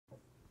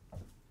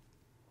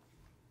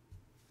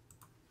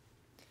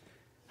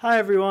Hi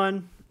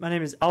everyone, my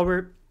name is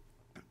Albert,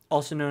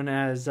 also known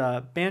as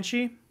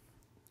Banshee.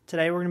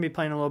 Today we're going to be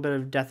playing a little bit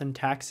of Death and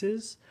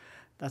Taxes.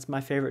 That's my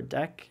favorite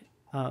deck,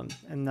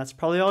 and that's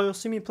probably all you'll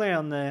see me play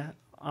on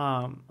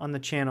the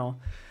channel.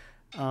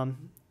 Like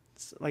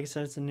I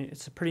said,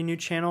 it's a pretty new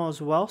channel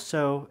as well,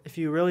 so if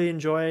you really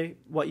enjoy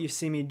what you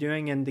see me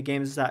doing and the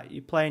games that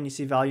you play and you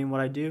see value in what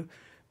I do,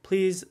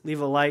 please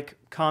leave a like,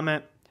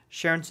 comment,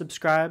 share, and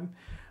subscribe.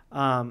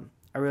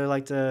 I really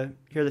like to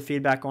hear the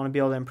feedback. I want to be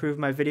able to improve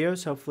my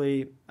videos,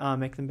 hopefully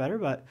make them better.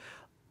 But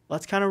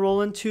let's kind of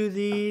roll into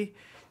the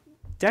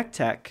deck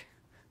tech.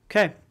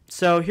 Okay,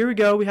 so here we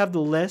go. We have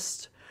the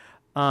list.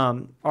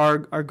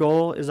 Our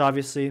goal is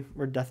obviously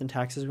we're Death and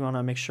Taxes. We want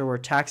to make sure we're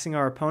taxing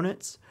our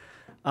opponents.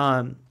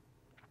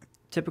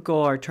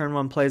 Typical our turn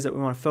one plays that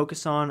we want to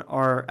focus on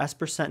are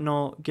Esper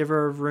Sentinel,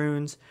 Giver of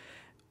Runes,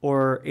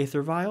 or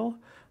Aether Vial.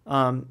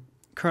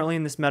 Currently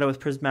in this meta with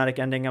Prismatic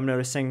Ending, I'm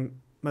noticing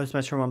most of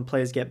my turn one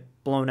plays get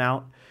blown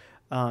out,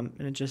 and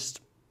it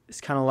just is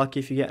kind of lucky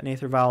if you get an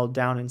Aether Vial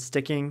down and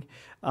sticking.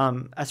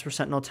 Esper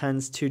Sentinel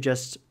tends to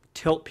just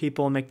tilt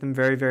people and make them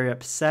very, very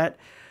upset.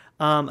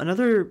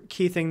 Another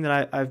key thing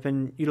that I've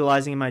been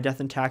utilizing in my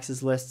Death and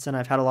Taxes lists, and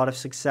I've had a lot of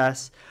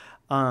success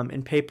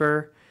in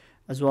paper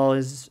as well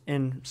as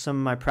in some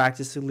of my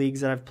practice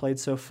leagues that I've played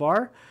so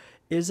far,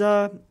 is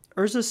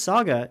Urza's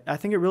Saga. I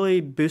think it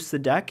really boosts the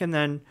deck, and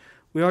then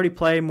we already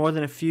play more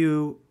than a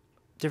few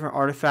different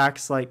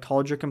artifacts like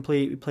Kaldra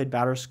Compleat. We played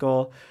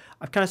Batterskull.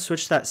 I've kind of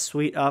switched that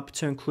suite up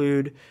to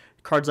include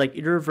cards like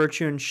Eater of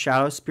Virtue and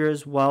Shadowspear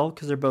as well,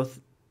 because they're both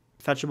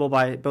fetchable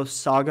by both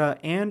Saga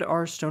and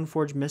our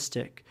Stoneforge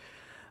Mystic.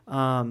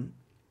 And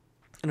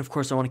of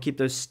course, I want to keep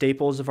those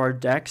staples of our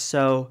deck.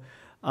 So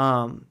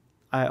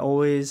I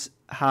always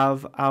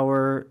have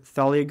our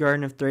Thalia,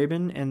 Garden of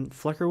Thraben, and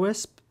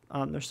Flickerwisp.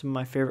 They're some of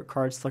my favorite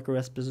cards.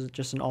 Flickerwisp is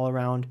just an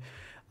all-around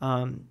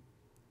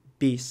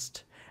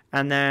beast.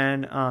 And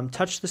then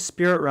Touch the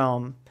Spirit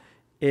Realm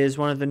is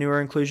one of the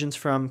newer inclusions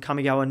from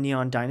Kamigawa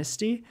Neon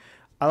Dynasty.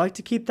 I like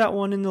to keep that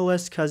one in the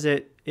list because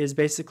it is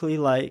basically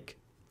like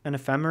an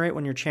ephemerate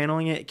when you're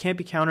channeling it. It can't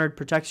be countered,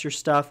 protects your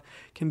stuff,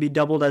 can be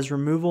doubled as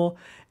removal,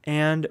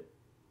 and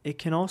it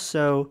can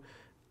also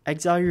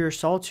exile your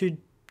Solitude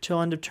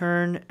till end of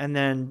turn and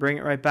then bring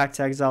it right back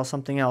to exile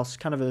something else.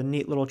 Kind of a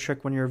neat little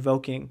trick when you're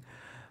evoking.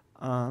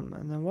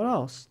 And then what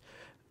else?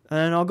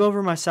 And I'll go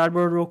over my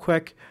sideboard real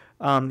quick.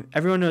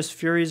 Everyone knows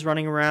Fury's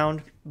running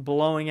around,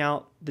 blowing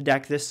out the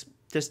deck. This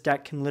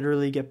deck can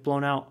literally get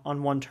blown out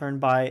on one turn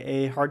by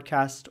a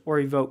hardcast or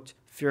evoked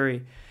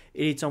Fury.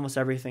 It eats almost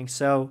everything.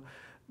 So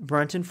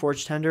Burrenton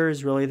Forge-Tender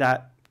is really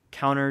that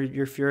counter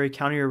your Fury,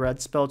 counter your red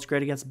spell. It's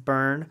great against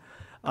burn.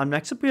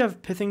 Next up we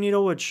have Pithing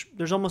Needle, which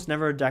there's almost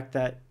never a deck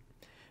that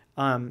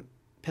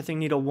Pithing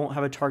Needle won't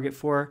have a target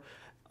for.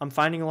 I'm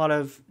finding a lot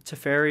of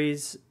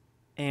Teferis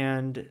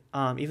and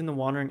even the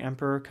Wandering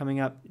Emperor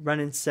coming up. Run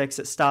in 6,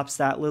 it stops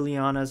that.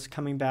 Liliana's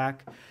coming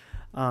back.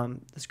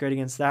 That's great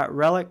against that.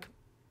 Relic.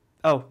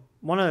 Oh,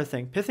 one other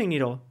thing. Pithing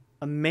Needle,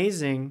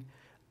 amazing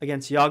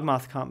against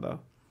Yawgmoth combo.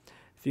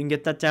 If you can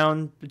get that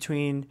down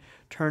between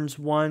turns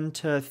 1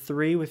 to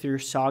 3 with your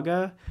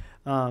Saga,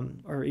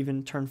 or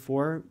even turn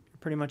 4, you're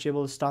pretty much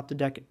able to stop the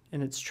deck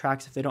in its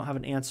tracks if they don't have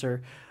an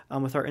answer.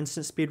 With our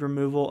instant speed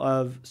removal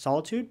of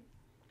Solitude,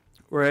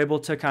 we're able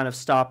to kind of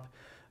stop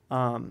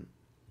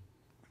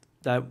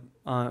that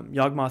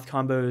Yawgmoth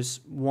combo's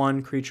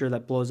one creature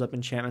that blows up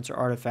enchantments or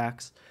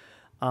artifacts.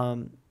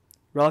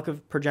 Relic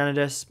of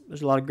Progenitus,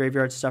 there's a lot of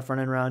graveyard stuff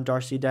running around.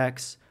 Darcy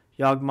decks.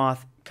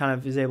 Yawgmoth kind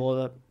of is able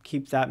to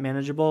keep that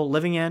manageable.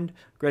 Living End,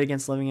 great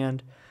against Living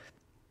End.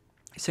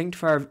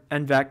 Sanctifier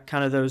en-Vec,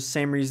 kind of those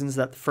same reasons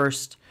that the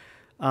first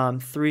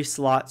 3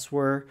 slots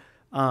were.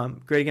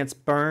 Great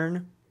against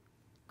Burn,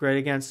 great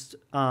against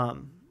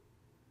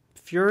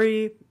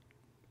Fury,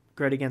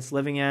 great against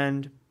Living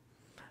End.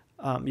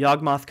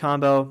 Yawgmoth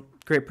combo,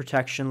 great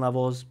protection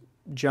levels,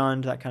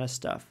 Jund, that kind of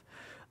stuff.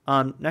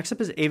 Next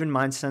up is Aven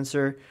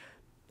Mindcensor.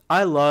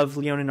 I love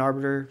Leonin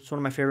Arbiter. It's one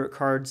of my favorite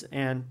cards,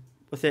 and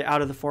with it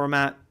out of the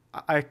format,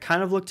 I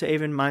kind of look to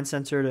Aven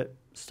Mindcensor to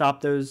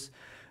stop those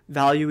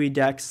value-y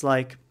decks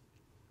like,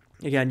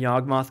 again,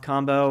 Yawgmoth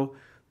combo,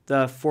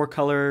 the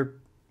 4-color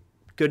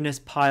goodness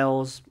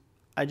piles.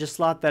 I just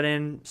slot that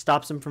in,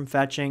 stops them from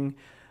fetching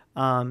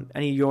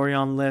any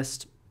Yorion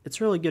list. It's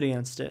really good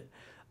against it.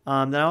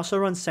 Then I also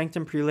run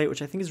Sanctum Prelate,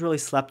 which I think is really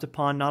slept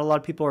upon. Not a lot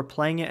of people are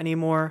playing it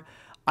anymore.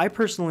 I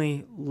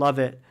personally love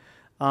it.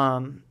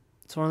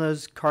 It's one of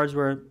those cards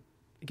where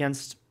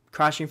against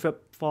Crashing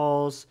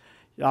Footfalls,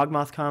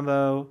 Yawgmoth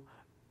combo,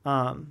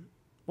 well,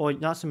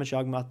 not so much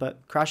Yawgmoth,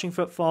 but Crashing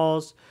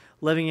Footfalls,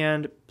 Living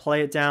End,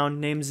 play it down,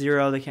 name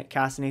 0, they can't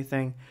cast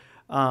anything.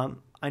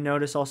 I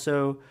notice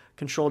also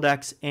control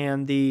decks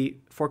and the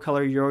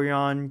 4-color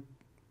Yorion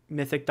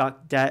Mythic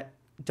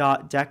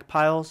deck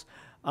piles.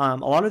 A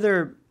lot of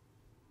their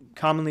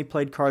commonly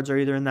played cards are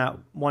either in that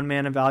 1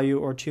 mana value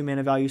or 2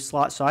 mana value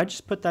slot, so I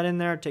just put that in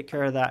there, take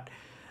care of that.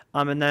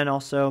 And then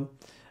also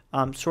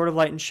Sword of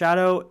Light and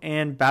Shadow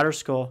and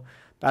Batterskull.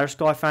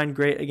 Batterskull I find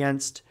great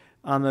against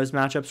those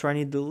matchups where I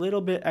need the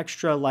little bit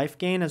extra life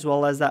gain, as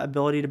well as that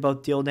ability to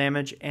both deal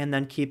damage and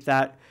then keep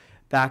that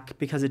back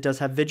because it does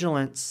have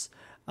vigilance.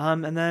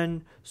 And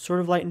then sort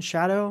of Light and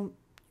Shadow,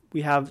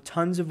 we have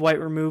tons of white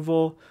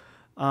removal,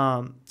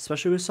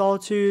 especially with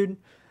Solitude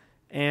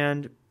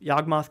and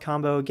Yawgmoth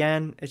combo.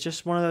 Again, it's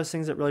just one of those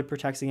things that really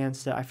protects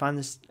against it. I find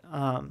this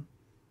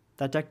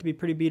that deck to be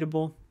pretty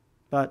beatable,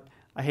 but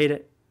I hate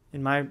it.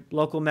 In my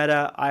local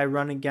meta, I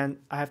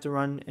have to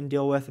run and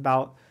deal with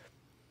about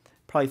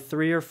probably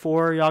 3 or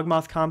 4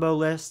 Yawgmoth combo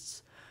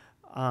lists.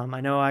 I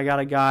know I got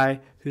a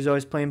guy who's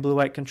always playing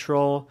blue-white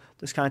control.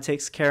 This kind of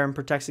takes care and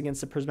protects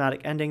against the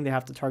prismatic ending. They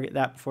have to target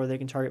that before they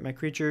can target my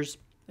creatures.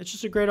 It's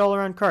just a great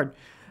all-around card.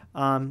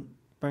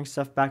 Brings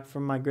stuff back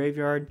from my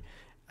graveyard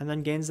and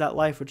then gains that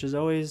life, which is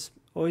always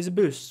a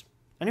boost.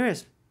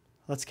 Anyways,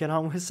 let's get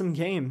on with some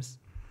games.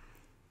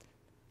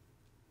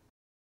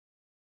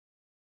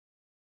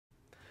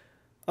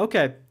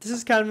 Okay, this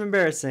is kind of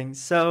embarrassing.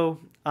 So,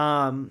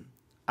 I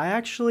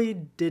actually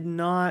did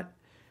not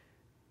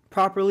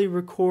properly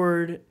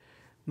record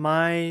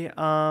my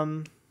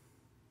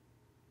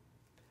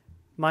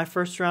my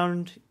first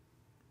round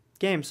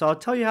game. So I'll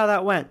tell you how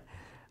that went.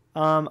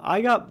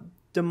 I got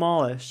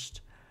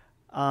demolished.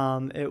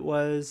 It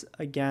was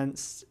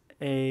against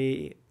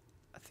I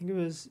think it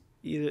was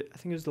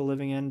the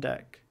Living End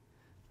deck.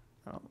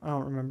 I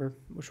don't remember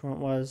which one it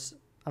was.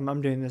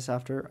 I'm doing this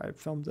after I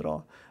filmed it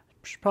all.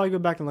 Should probably go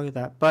back and look at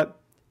that. But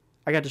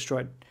I got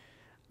destroyed.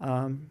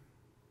 I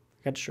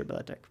got destroyed by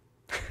that deck.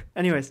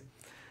 Anyways,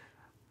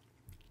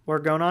 we're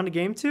going on to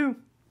game 2.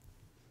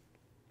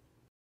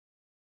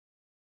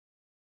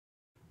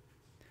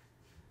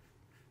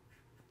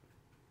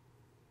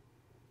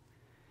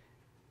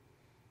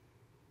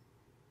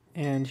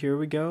 And here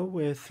we go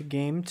with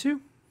game 2.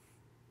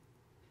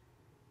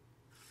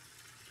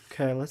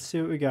 Okay, let's see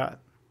what we got.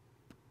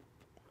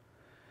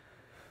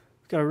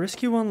 We've got a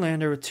risky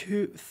 1-lander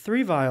with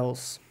 3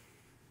 vials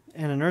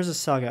and an Urza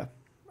Saga.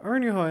 We're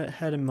going to go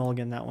ahead and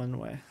mulligan that one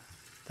away.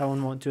 That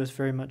one won't do us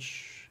very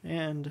much.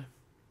 And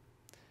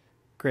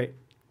great.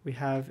 We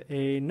have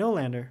a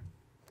no-lander.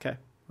 Okay,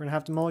 we're going to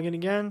have to mulligan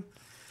again.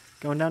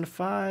 Going down to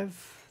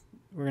 5.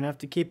 We're going to have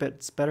to keep it.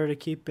 It's better to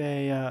keep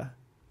a...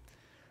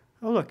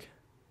 Oh, look.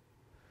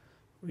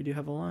 We do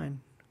have a line.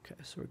 Okay,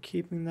 so we're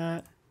keeping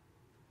that.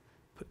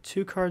 Put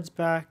 2 cards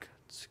back.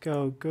 Let's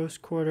go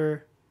Ghost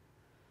Quarter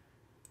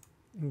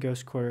and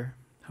Ghost Quarter.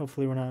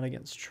 Hopefully we're not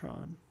against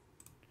Tron.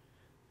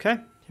 Okay,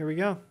 here we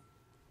go.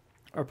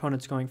 Our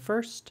opponent's going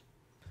first.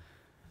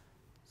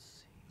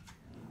 Let's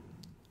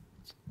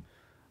see.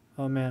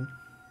 Oh man.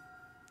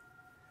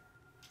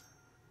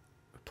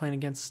 We're playing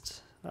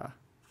against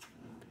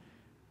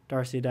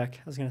Darcy deck.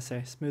 I was going to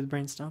say Smooth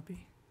Brain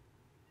Stompy.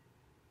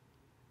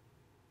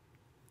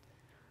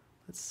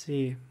 Let's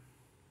see.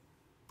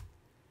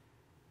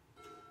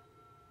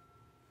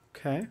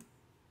 Okay.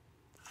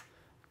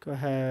 Go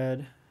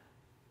ahead.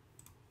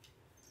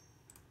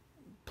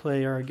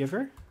 Play our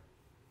Giver.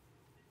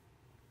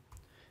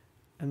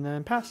 And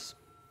then pass.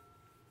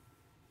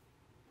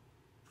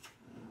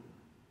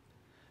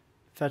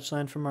 Fetch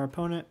land from our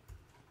opponent.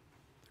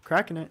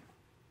 Cracking it.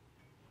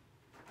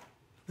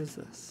 What is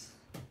this?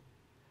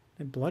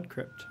 A Blood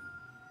Crypt.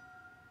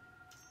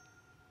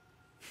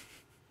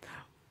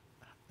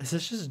 Is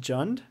this just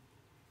Jund?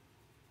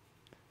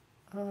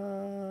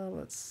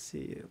 Let's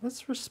see.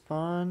 Let's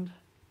respond.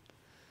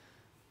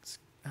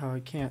 Oh, I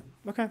can't.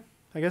 Okay.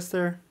 I guess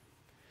they're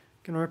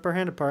gonna rip our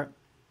hand apart.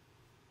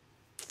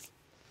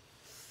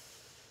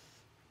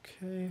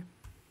 Okay.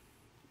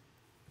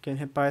 Getting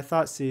hit by a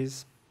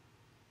Thoughtseize.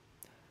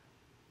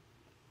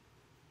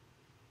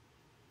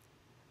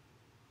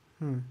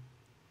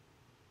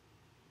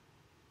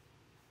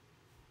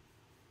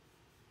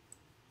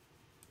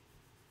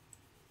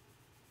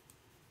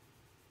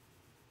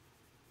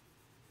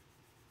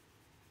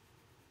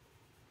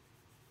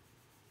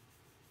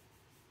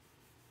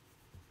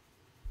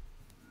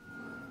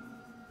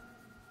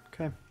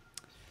 Okay.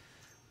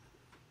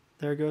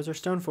 There goes our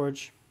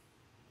Stoneforge.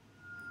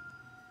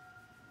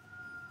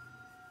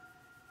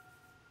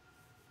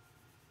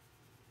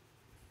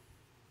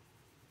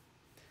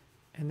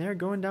 And they're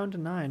going down to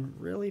 9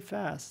 really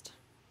fast.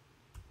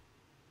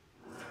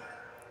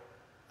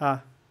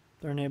 Ah,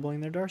 they're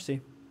enabling their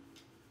Darcy.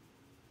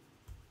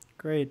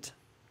 Great.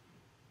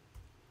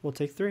 We'll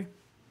take 3.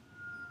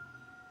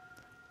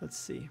 Let's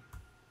see.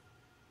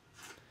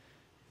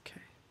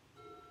 Okay.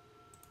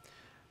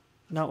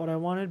 Not what I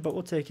wanted, but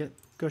we'll take it.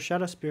 Go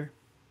Shadowspear.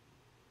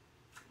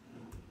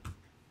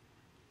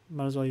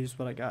 Might as well use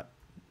what I got.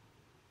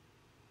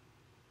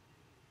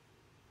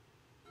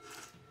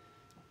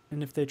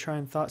 And if they try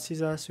and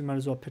Thoughtseize us, we might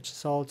as well pitch a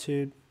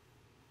Solitude.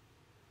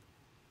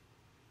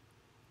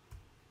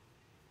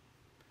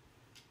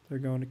 They're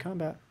going to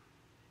combat.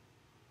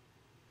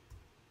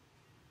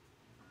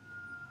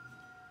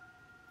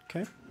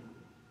 Okay.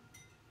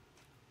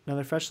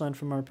 Another fetch land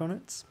from our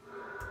opponents.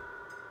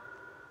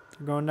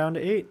 They're going down to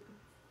 8.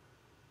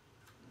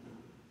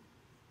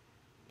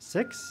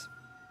 6.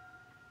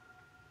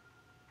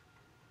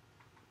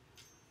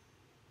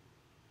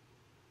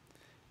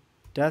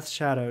 Death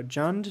Shadow.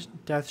 Jund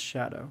Death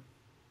Shadow.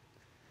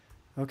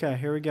 Okay,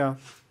 here we go.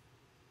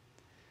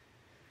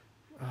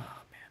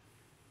 Oh, man.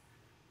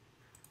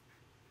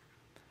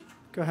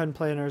 Go ahead and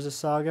play an Urza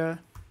Saga.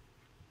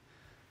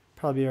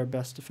 Probably our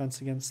best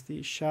defense against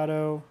the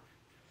Shadow.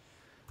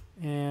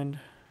 And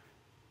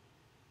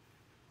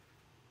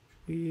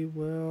we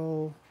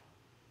will...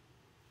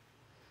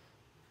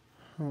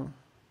 Go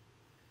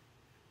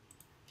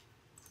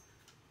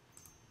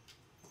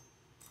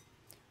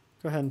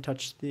ahead and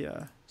touch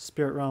the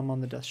Spirit Realm on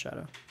the Death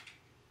Shadow.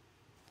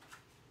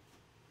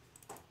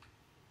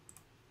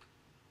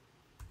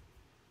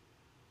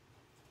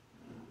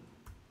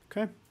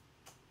 Okay.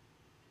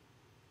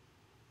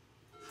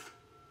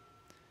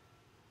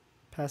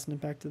 Passing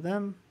it back to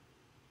them.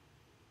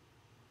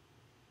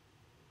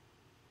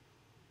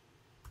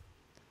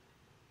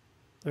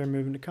 They're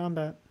moving to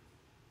combat.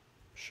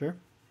 Sure.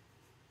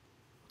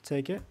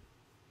 Take it.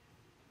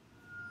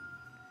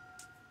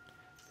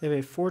 They have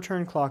a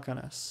 4-turn clock on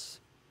us.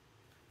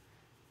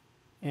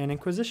 And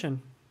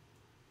Inquisition.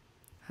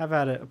 Have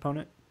at it,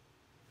 opponent.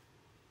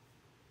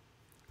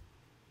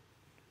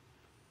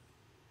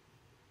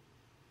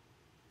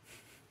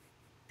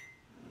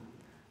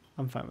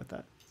 I'm fine with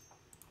that.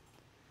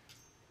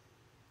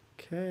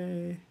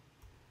 Okay.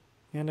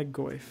 And a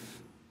Goyf.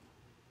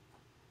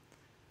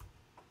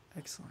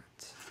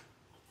 Excellent.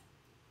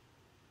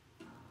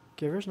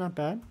 Giver's not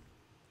bad.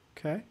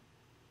 Okay.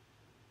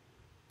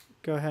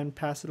 Go ahead and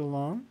pass it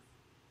along.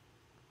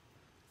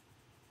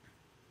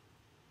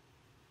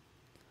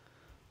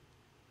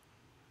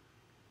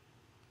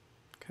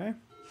 Okay.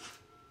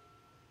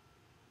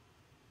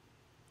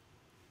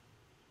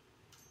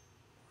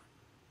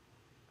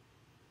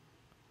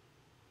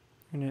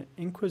 We're going to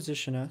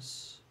Inquisition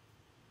us.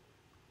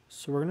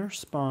 So we're going to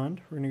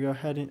respond. We're going to go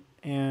ahead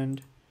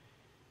and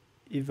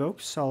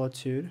evoke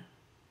Solitude,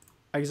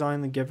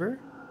 exiling the Giver.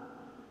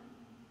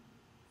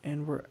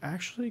 And we're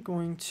actually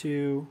going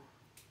to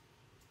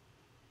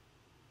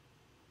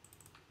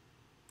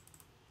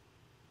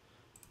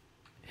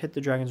hit the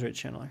Dragon's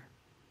Rage Channeler.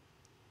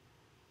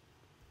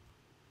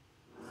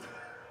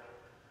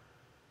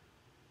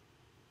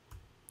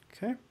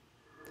 Okay.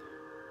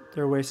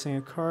 They're wasting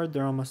a card.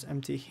 They're almost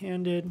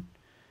empty-handed.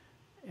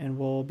 And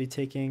we'll be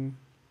taking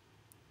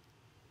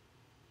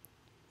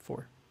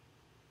 4.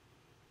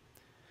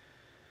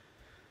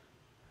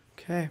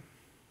 Okay.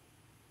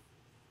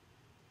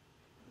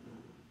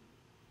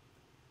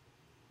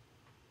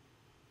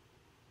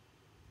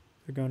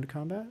 They're going to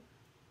combat.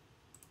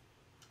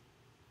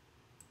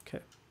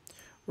 Okay.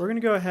 We're going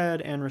to go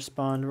ahead and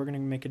respond. We're going to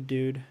make a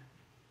dude.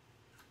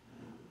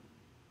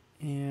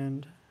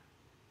 And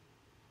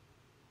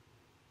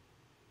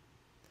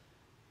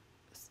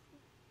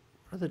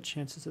what are the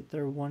chances that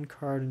their one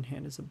card in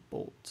hand is a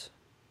bolt?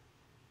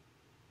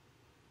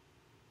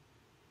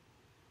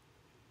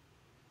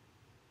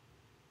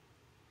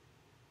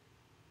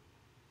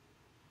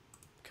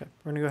 Okay,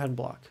 we're going to go ahead and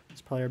block.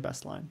 It's probably our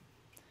best line.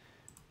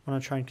 I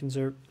want to try and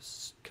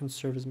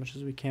conserve as much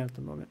as we can at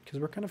the moment because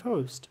we're kind of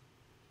hosed.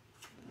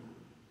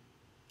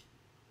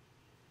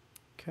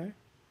 Okay.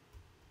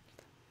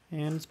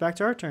 And it's back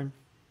to our turn.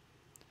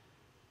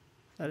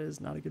 That is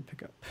not a good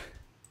pickup.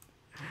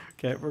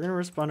 Okay, we're going to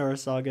respond to our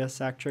Saga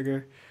sack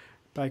trigger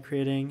by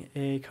creating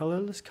a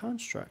colorless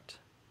construct.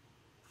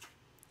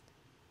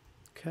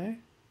 Okay.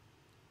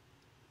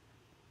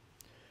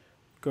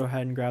 Go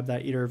ahead and grab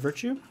that Eater of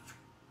Virtue.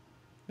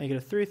 Make it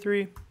a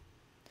 3/3.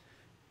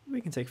 We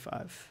can take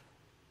 5.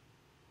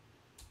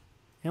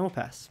 And we'll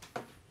pass.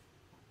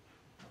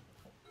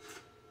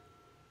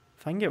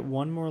 If I can get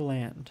one more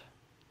land,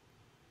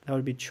 that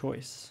would be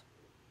choice.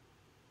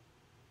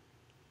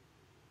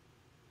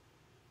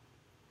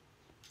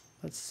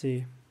 Let's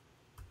see.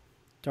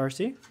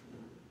 Darcy.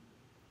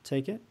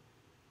 Take it.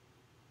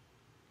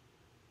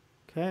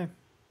 Okay.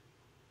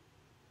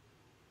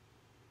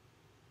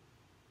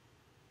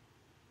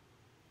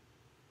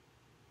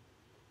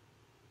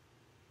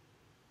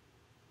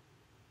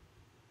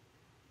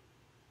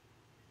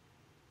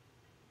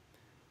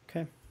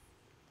 Okay.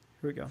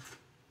 Here we go.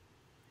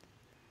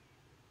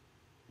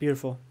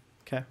 Beautiful.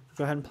 Okay.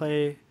 Go ahead and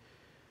play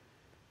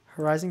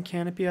Horizon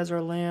Canopy as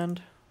our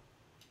land.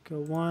 Go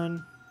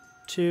 1,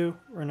 2.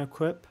 We're going to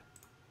equip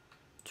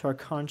to our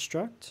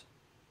construct.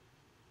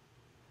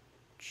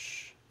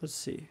 Let's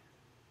see.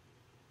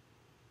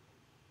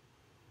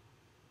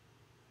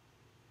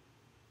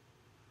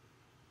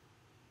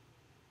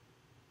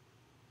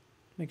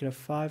 Make it a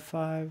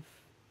 5/5.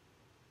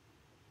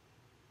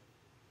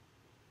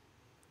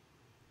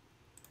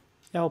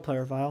 Yeah, we'll play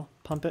our Vial.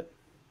 Pump it.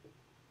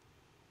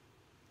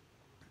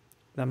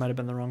 That might have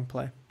been the wrong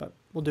play, but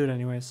we'll do it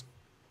anyways.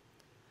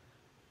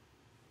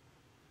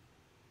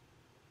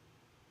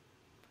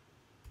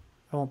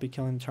 I won't be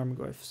killing the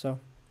Tarmogoyf, so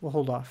we'll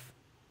hold off.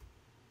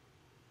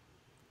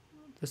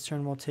 This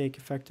turn we'll take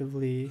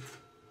effectively,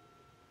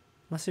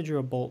 unless they drew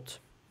a Bolt,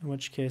 in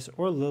which case,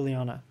 or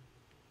Liliana,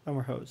 then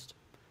we're hosed.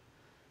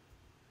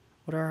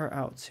 What are our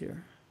outs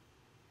here?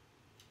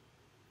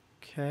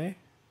 Okay.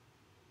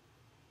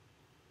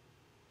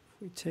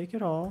 If we take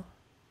it all,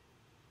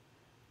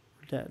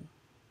 dead.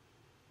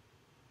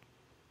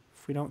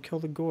 If we don't kill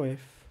the Goyf,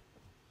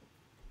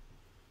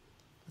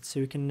 let's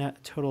see, we can net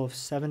a total of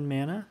 7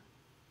 mana.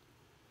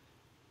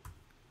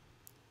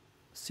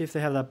 Let's see if they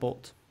have that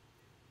bolt.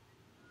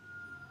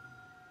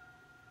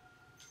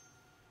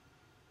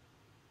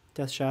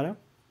 Death Shadow?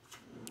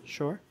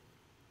 Sure.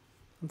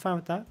 I'm fine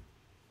with that.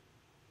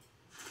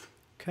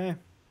 Okay,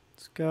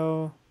 let's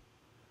go.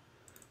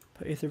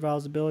 Put Aether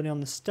Vial's ability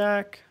on the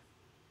stack.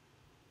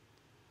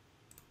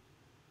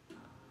 I'll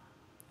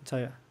tell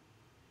you,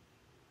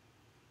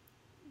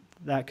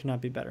 that could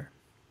not be better.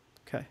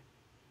 Okay.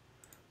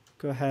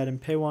 Go ahead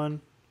and pay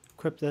 1,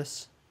 equip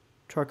this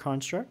to our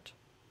construct.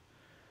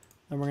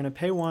 Then we're going to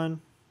pay 1,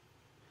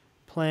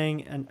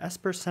 playing an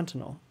Esper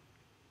Sentinel.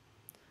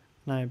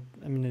 And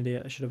I'm an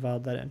idiot, I should have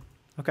vialed that in.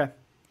 Okay.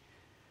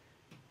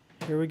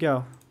 Here we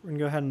go. We're going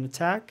to go ahead and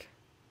attack.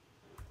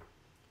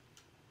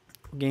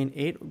 We'll gain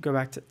 8, we'll go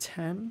back to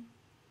 10.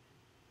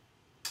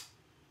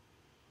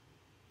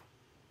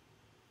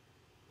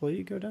 Will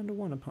you go down to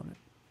 1 opponent?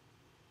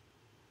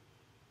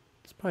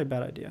 It's probably a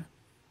bad idea.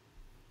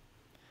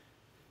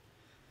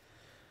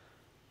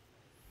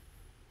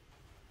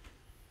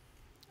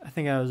 I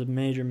think that was a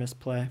major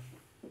misplay.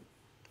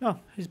 Oh,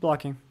 he's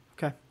blocking.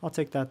 Okay, I'll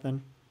take that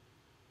then.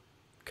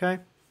 Okay.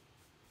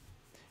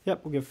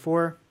 Yep, we'll give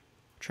 4.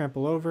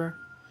 Trample over.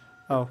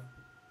 Oh.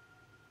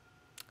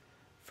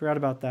 Forgot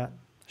about that.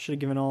 Should have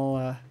given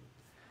all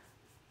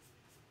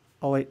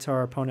 8 to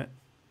our opponent.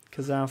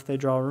 Because now if they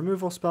draw a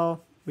removal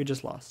spell, we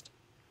just lost.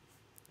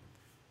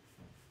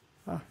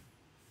 Ah.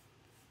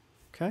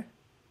 Okay.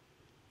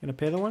 Gonna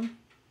pay the 1?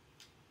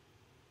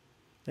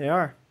 They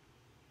are.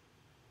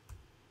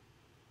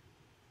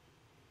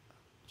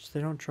 Just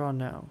they don't draw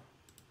now.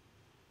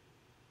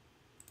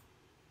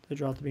 They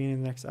draw at the beginning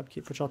of the next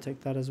upkeep, which I'll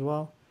take that as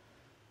well.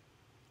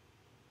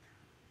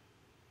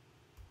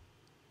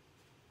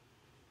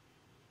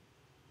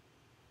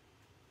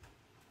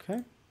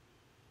 Okay.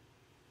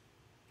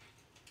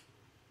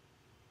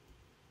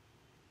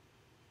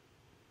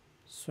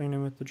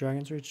 Swinging with the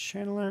Dragon's Reach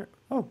Channeler.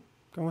 Oh,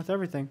 going with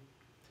everything.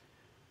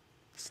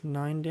 It's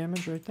 9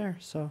 damage right there,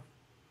 so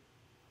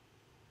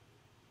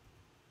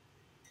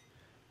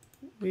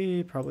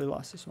we probably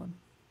lost this one.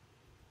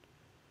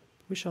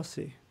 We shall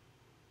see.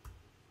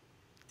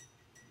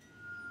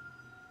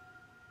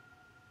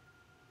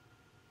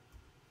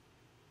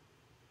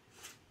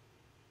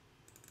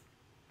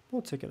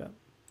 We'll tick it up.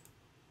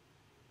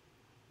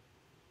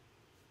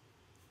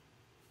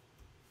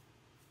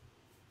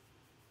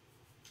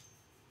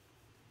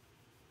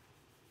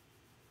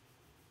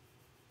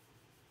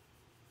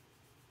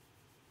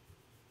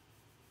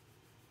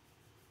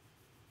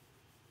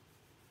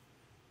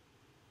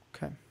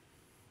 Okay.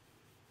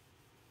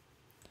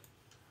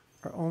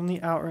 Our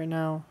only out right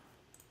now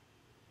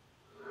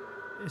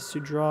is to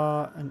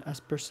draw an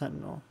Esper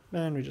Sentinel.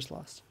 And we just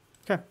lost.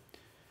 Okay.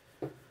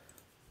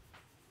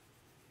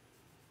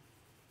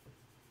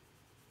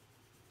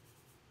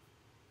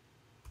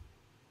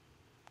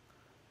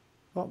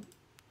 Well,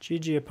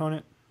 GG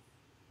opponent.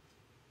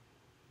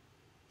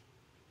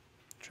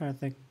 Trying to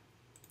think.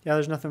 Yeah,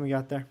 there's nothing we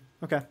got there.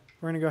 Okay,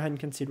 we're going to go ahead and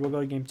concede. We'll go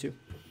to game 2.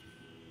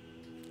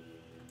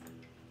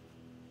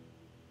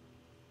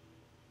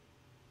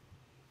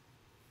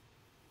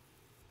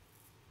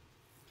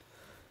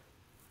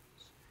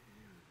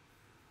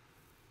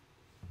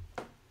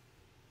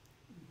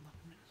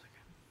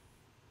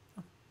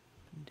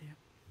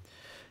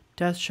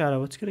 Death Shadow.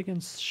 What's good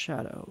against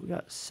Shadow? We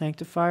got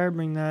Sanctifier.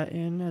 Bring that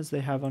in as they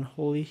have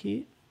Unholy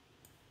Heat.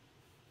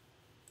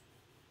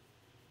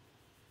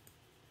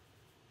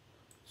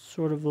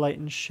 Sword of Light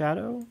and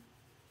Shadow.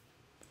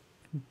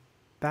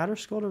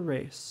 Batterskull to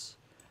Race.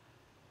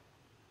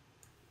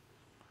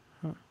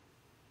 Huh.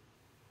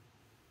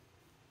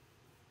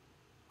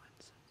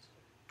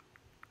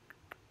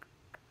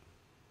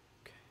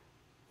 Okay.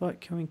 What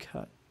can we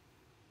cut?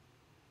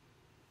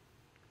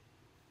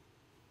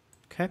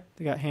 Okay,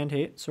 they got hand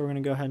hate, so we're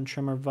going to go ahead and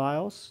trim our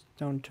vials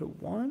down to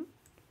 1.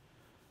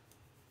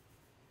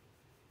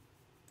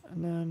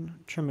 And then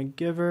trim a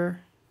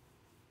giver.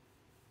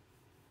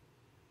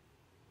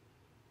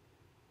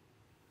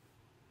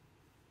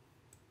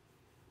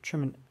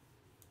 Trim an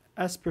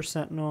Esper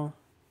Sentinel.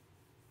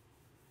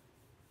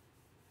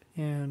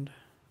 And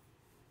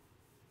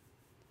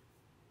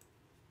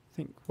I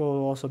think we'll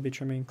also be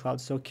trimming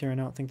Cloudsteel Kirin. I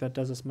don't think that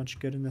does us much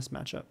good in this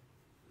matchup.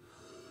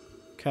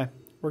 Okay,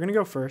 we're going to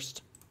go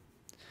first,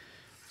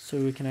 so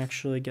we can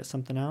actually get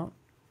something out.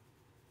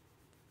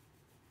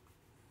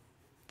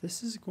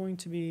 This is going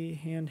to be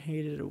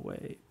hand-hated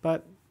away,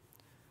 but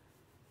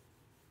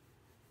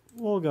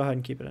we'll go ahead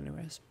and keep it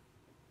anyways.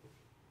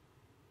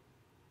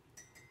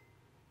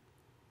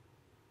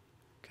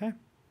 Okay.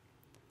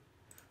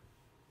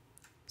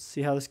 Let's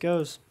see how this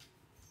goes.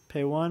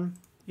 Pay 1,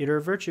 Eater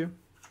of Virtue.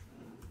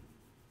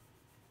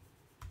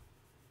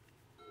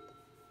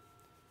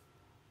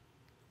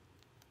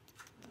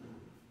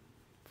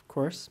 Of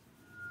course.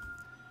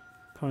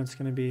 Opponent's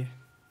going to be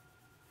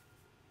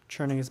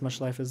churning as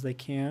much life as they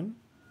can.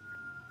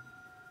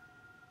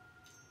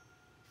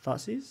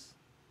 Thoughtseize.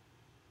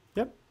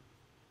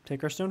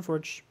 Take our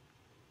Stoneforge.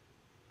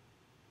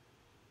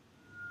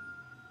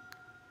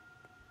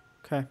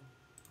 Okay.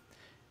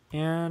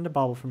 And a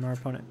bauble from our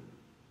opponent.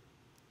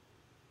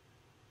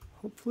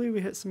 Hopefully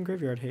we hit some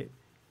graveyard hate.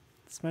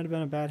 This might have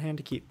been a bad hand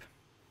to keep.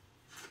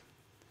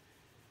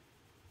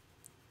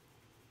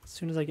 As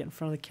soon as I get in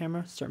front of the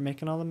camera, start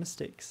making all the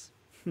mistakes.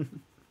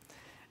 And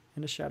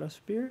a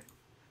Shadowspear.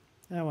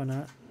 Yeah, why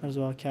not? Might as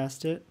well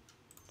cast it.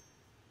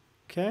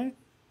 Okay.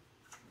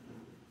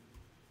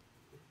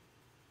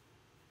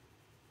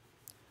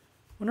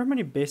 Wonder how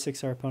many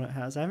basics our opponent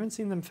has. I haven't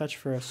seen them fetch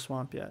for a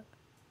swamp yet.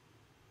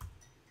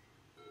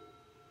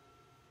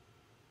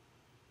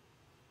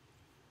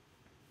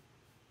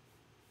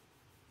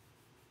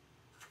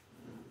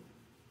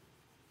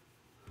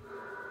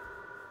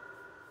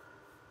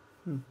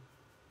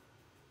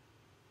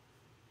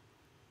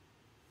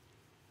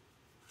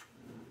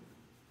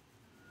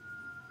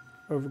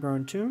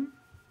 Overgrown Tomb.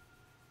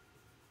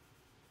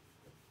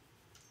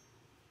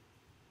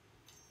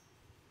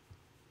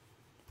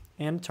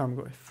 And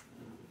Tarmogoyf.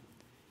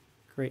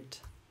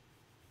 Great.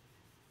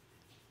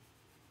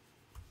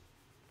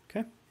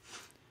 Okay.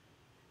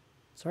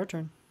 It's our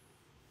turn.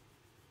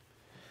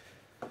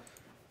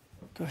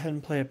 Go ahead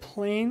and play a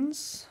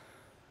Plains.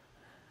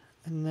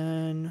 And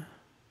then...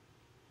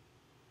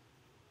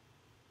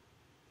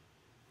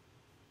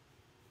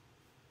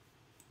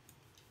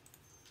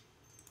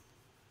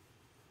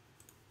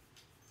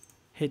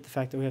 hate the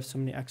fact that we have so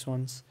many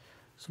X1s.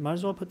 So might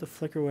as well put the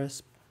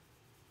Flickerwisp.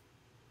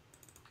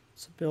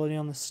 Its ability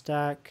on the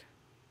stack.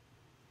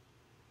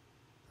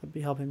 That'd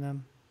be helping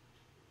them.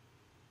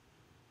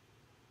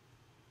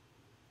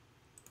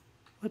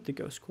 With the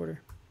Ghost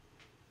Quarter.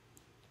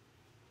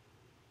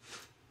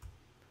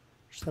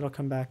 So that'll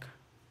come back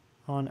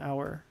on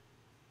our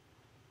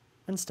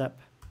end step.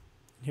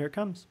 And here it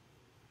comes.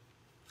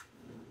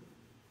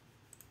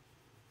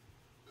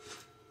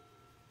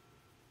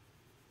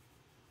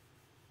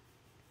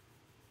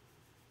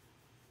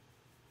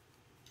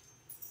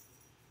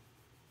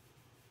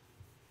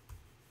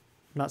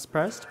 Not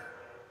surprised.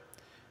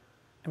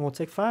 And we'll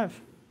take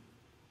 5.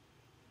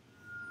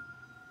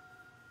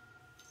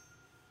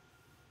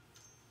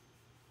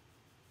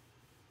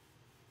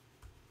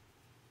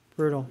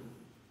 Brutal.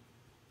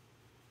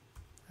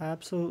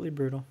 Absolutely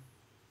brutal.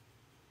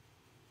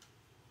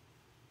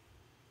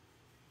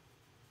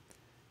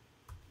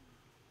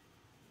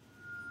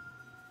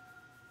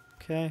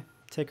 Okay,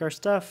 take our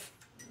stuff.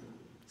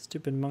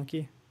 Stupid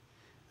monkey.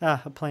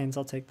 Ah, a Plains,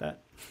 I'll take that.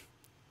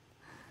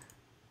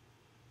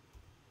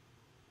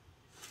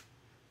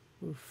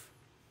 Oof.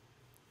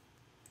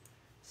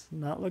 It's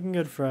not looking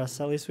good for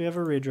us. At least we have a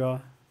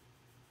redraw.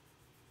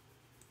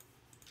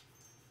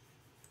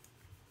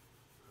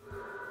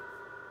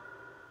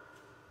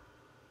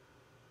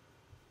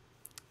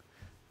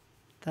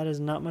 That is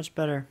not much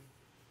better.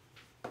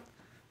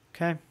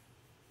 Okay.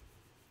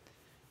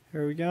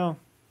 Here we go.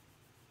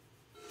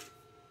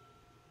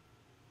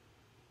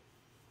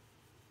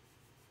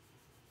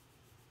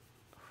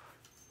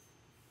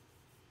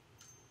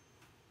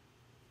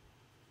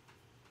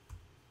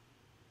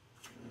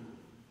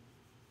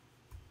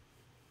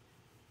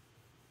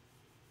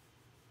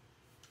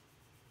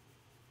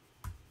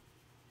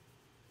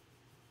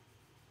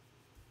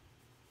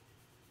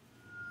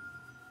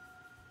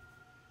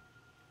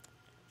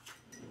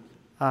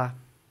 Ah,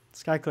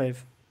 Skyclave.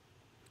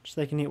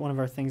 So they can eat one of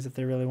our things if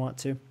they really want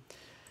to.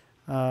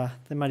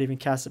 They might even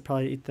cast it,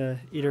 probably eat the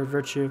Eater of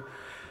Virtue.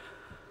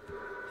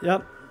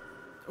 Yep.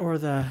 Or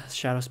the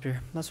Shadowspear.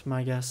 That's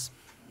my guess.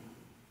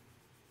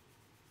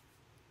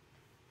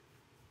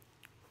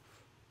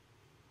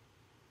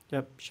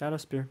 Yep,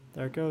 Shadowspear.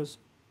 There it goes.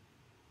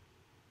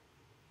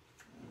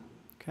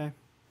 Okay.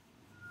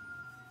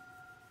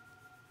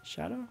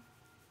 Shadow?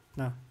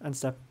 No, end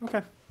step.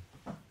 Okay.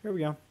 Here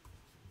we go.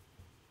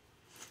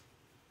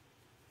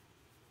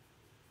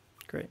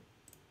 Great.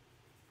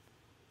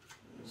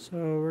 So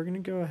we're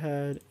going to go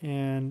ahead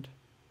and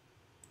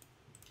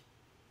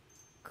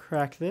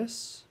crack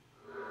this.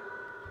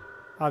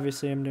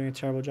 Obviously, I'm doing a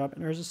terrible job.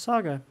 And there's a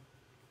Saga.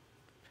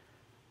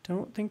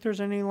 Don't think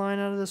there's any line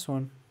out of this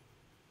one.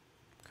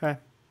 Okay.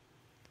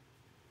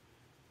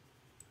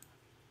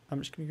 I'm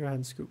just going to go ahead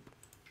and scoop.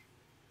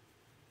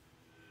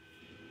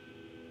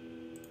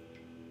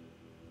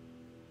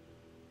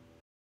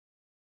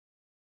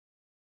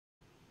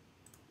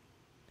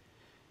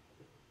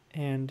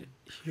 And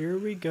here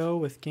we go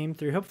with game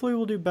 3. Hopefully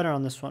we'll do better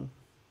on this one.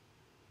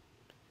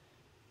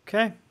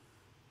 Okay.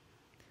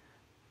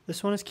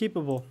 This one is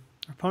keepable.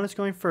 Our opponent's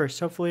going first.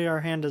 Hopefully our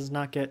hand does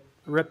not get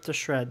ripped to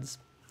shreds.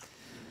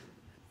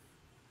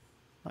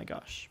 My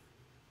gosh.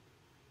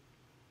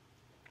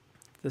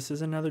 If this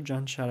is another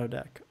Jund Shadow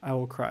deck, I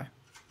will cry.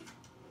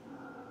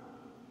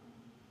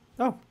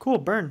 Oh, cool.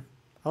 Burn.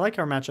 I like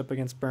our matchup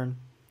against Burn.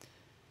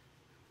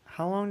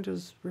 How long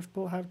does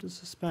Riftbolt have to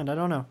suspend? I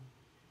don't know.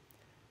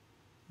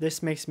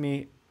 This makes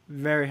me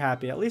very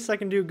happy. At least I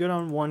can do good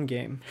on one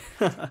game.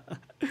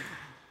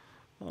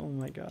 Oh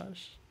my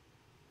gosh.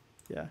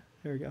 Yeah,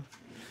 here we go.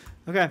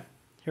 Okay,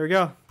 here we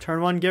go.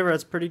 Turn 1 Giver,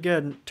 that's pretty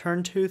good.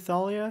 Turn 2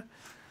 Thalia.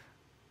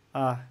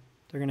 Ah,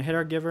 they're going to hit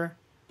our giver.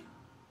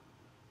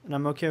 And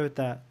I'm okay with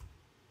that.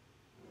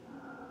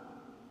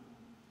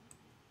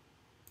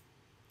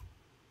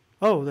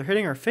 Oh, they're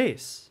hitting our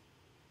face.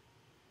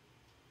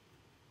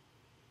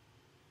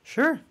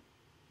 Sure.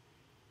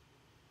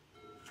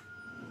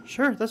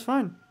 Sure, that's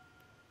fine.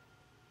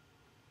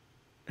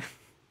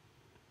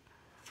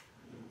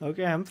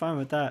 Okay, I'm fine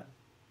with that.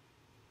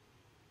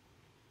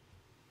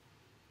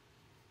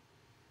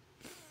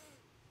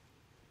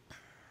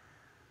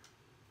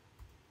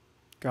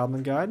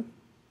 Goblin Guide.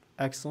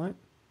 Excellent.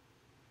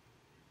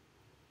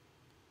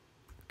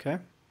 Okay.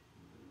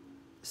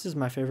 This is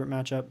my favorite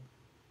matchup.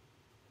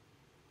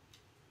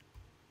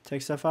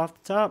 Take stuff off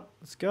the top.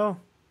 Let's go.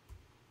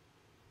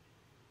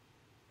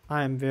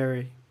 I am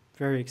very,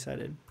 very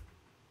excited.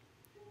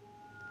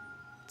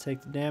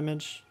 Take the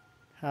damage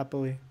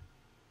happily.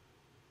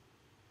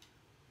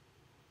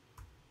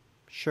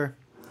 Sure.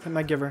 Hit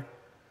my giver.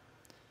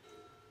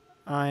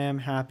 I am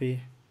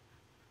happy.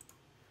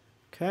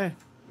 Okay.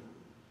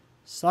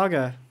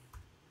 Saga.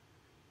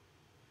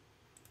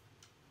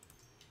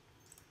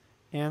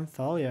 And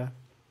Thalia.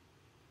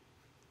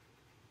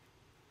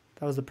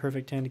 That was the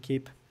perfect hand to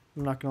keep.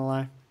 I'm not going to lie.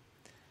 I'm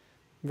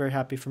very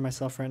happy for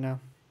myself right now.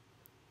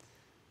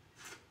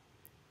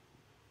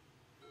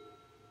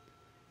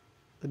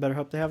 They better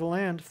hope they have a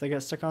land if they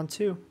get stuck on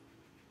 2.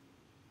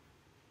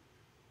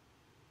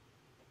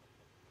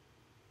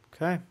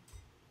 Okay.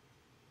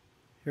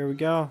 Here we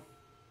go.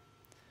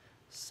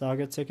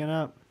 Saga ticking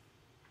up.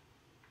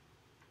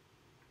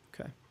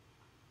 Okay.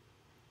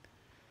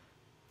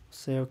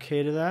 Say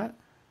okay to that.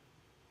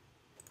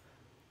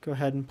 Go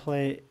ahead and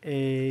play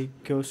a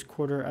Ghost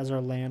Quarter as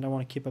our land. I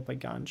want to keep up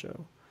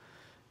Eiganjo.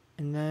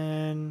 And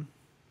then,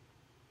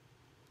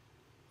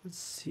 let's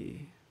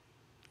see.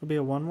 It'll be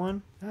a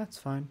 1-1. That's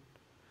fine.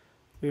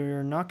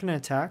 We're not going to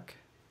attack.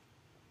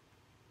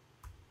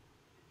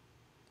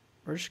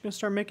 We're just going to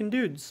start making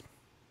dudes.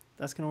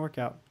 That's going to work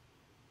out.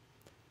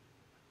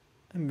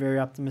 I'm very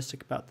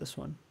optimistic about this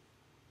one.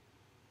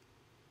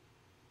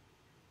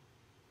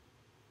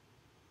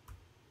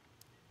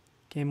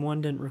 Game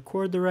 1 didn't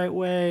record the right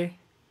way.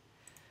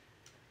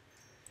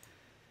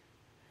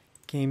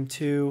 Game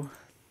 2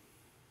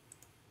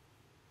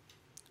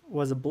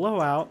 was a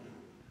blowout.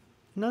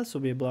 No, this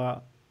will be a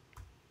blowout.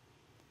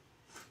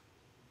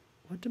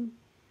 What did...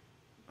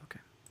 Okay.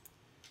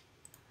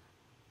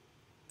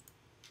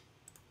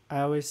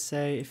 I always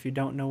say if you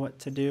don't know what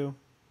to do,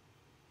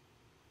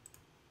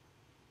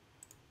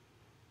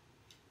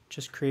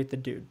 just create the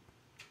dude.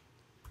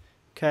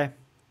 Okay,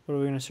 what are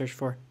we going to search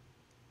for?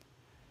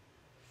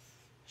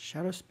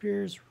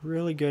 Shadowspear is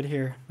really good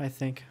here, I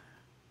think.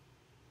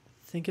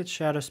 I think it's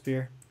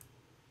Shadowspear.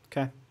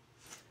 Okay.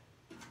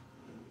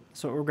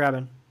 That's what we're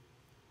grabbing.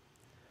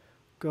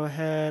 Go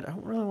ahead. I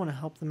don't really want to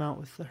help them out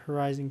with the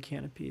Horizon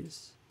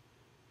Canopies.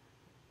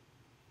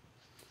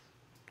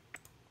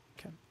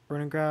 Okay. We're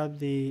going to grab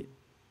the...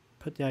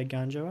 Put the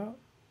Eiganjo out.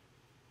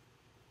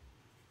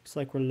 Looks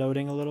like we're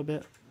loading a little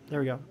bit. There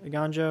we go.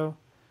 Eiganjo.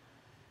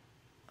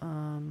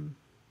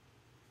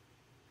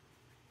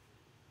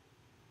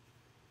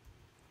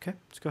 Okay.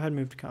 Let's go ahead and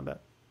move to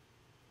combat.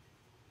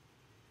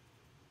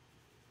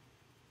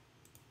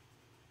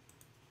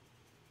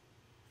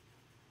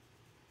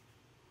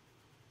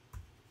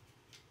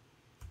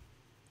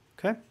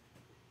 Okay.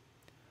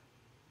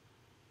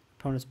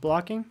 Opponent's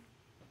blocking.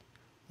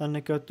 Letting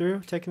it go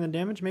through, taking the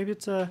damage. Maybe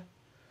it's a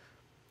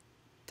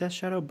Death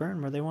Shadow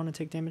Burn where they want to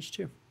take damage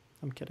too.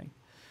 I'm kidding.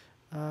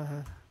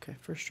 Okay,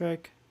 first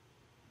strike.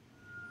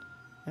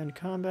 End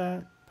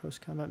combat.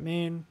 Post-combat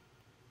main.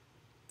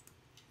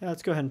 Yeah,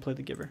 let's go ahead and play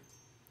the Giver.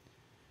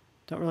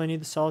 Don't really need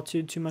the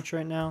Solitude too much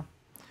right now.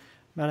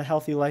 I'm at a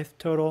healthy life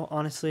total.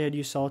 Honestly, I'd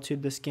use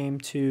Solitude this game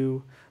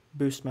to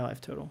boost my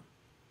life total.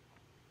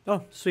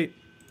 Oh, sweet.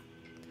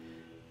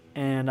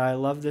 And I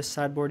love this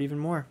sideboard even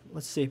more.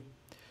 Let's see.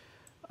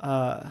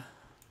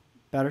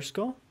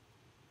 Batterskull.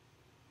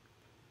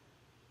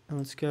 And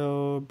let's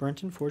go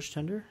Burrenton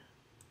Forge-Tender.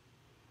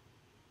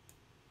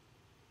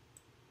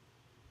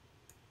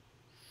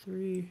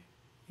 3.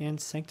 And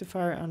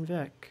Sanctifier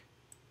en-Vec.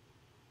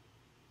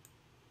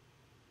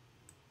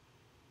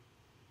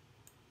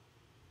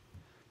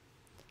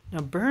 Now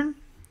Burn,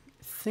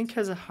 I think,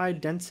 has a high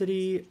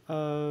density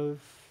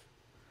of...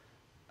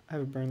 I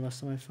have a burn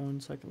list on my phone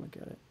so I can look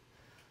at it.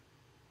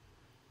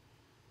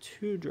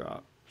 2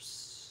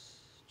 drops.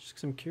 Just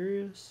because I'm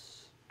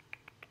curious.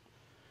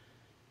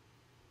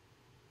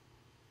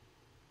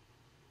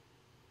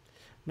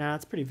 Nah,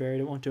 it's pretty varied.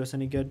 It won't do us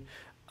any good.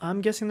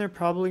 I'm guessing they're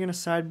probably going to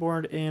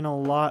sideboard in a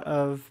lot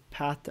of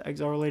Path to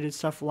Exile related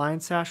stuff. Lion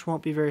Sash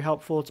won't be very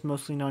helpful. It's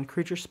mostly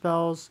non-creature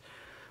spells.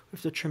 We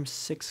have to trim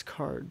 6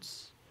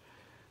 cards.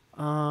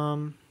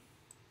 We'll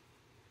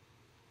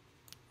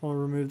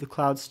remove the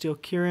Cloudsteel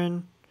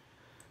Kirin.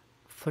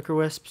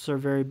 Flickerwisps are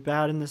very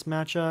bad in this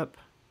matchup.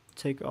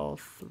 Take all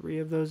 3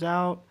 of those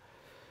out.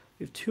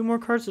 We have 2 more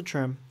cards to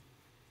trim.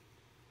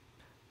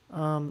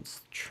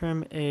 Let's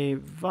trim a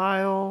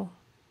Vial.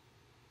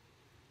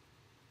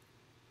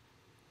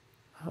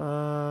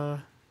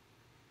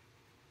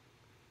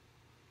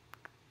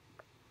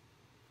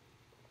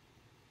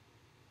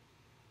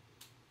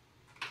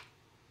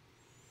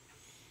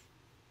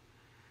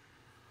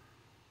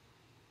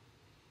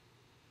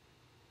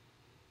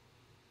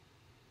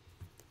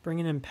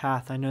 Bringing in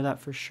Path, I know that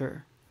for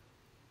sure.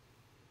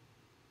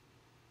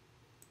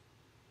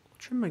 We'll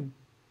trim a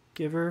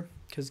Giver,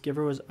 because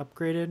Giver was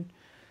upgraded.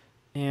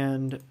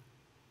 And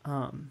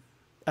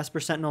Esper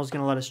Sentinel is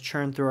going to let us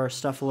churn through our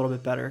stuff a little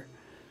bit better.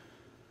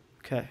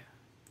 Okay.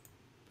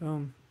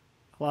 Boom.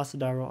 I lost a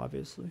die roll,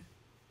 obviously.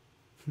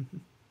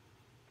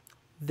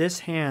 This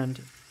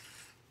hand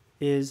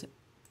is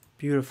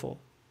beautiful.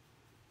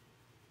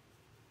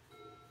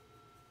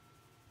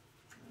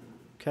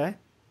 Okay.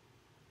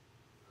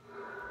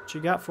 What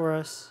you got for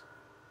us?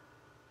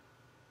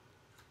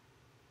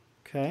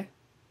 Okay.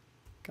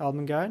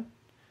 Goblin Guide.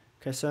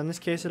 Okay, so in this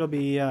case, it'll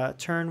be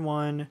turn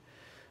 1,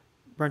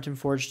 Burrenton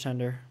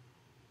Forge-Tender.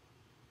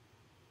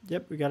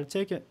 Yep, we got to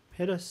take it.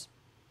 Hit us.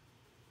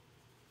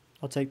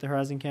 I'll take the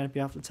Horizon Canopy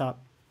off the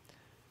top.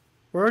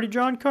 We're already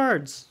drawing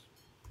cards.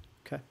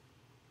 Okay.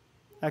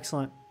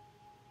 Excellent.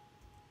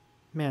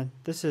 Man,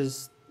 this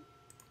is...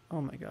 Oh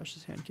my gosh,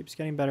 this hand keeps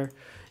getting better.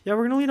 Yeah,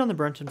 we're going to lead on the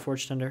Burrenton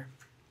Forge-Tender.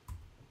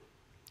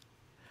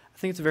 I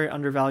think it's a very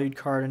undervalued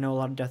card. I know a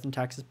lot of Death and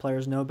Taxes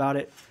players know about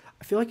it.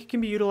 I feel like it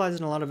can be utilized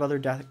in a lot of other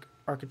death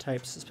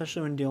archetypes,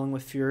 especially when dealing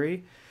with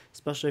Fury,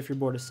 especially if your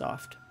board is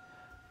soft.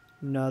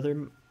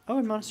 Another... Oh,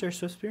 a Monastery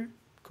Swiftspear.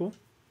 Cool.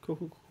 Cool,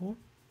 cool, cool.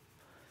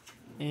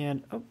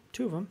 And, oh,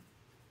 2 of them.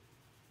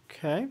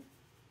 Okay.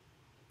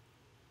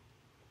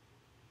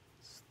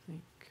 Let's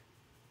think.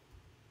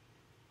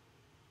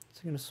 Is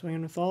he going to swing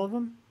in with all of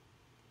them?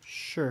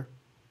 Sure.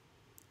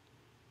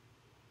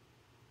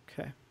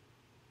 Okay.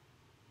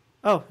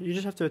 Oh, you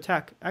just have to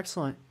attack.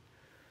 Excellent.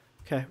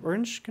 Okay, we're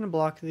just going to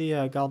block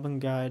the Goblin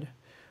Guide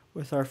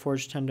with our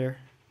Forge-Tender.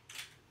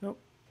 Nope.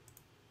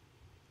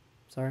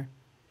 Sorry.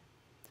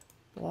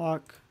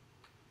 Block.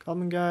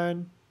 Goblin Guide.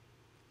 And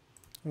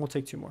we'll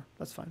take 2 more.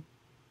 That's fine.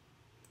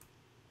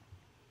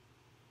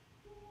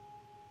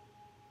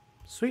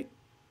 Sweet.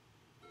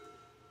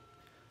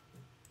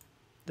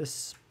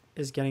 This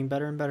is getting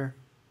better and better.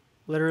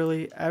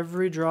 Literally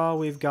every draw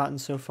we've gotten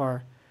so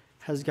far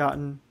has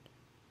gotten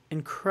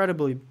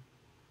incredibly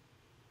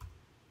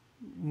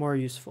more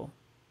useful.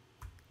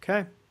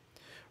 Okay.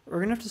 We're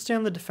going to have to stay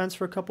on the defense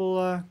for a couple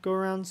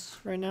go-arounds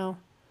right now.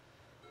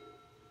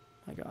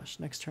 My gosh.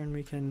 Next turn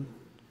we can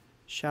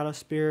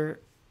Shadowspear,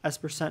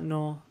 Esper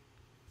Sentinel,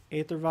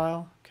 Aether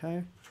Vial.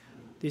 Okay.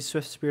 These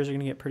Swift Spears are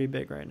going to get pretty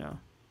big right now.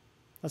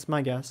 That's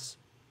my guess.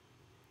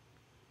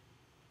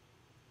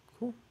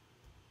 Cool.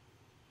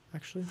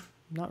 Actually,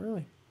 not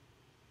really.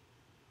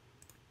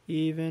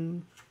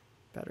 Even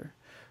better.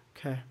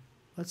 Okay.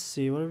 Let's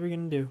see. What are we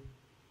going to do?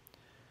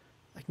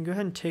 I can go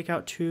ahead and take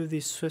out 2 of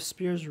these Swift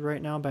Spears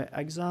right now by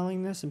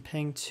exiling this and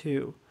paying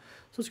 2.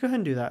 So let's go ahead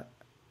and do that.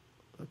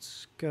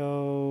 Let's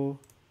go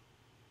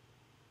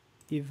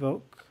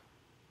Evoke.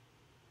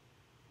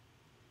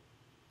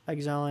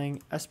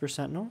 Exiling Esper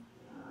Sentinel.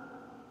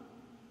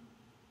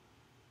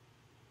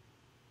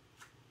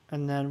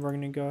 And then we're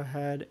going to go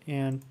ahead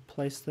and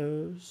place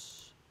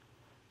those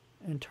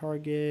and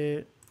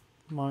target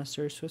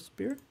Monastery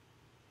Swiftspear.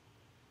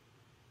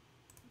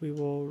 We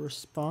will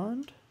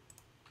respond.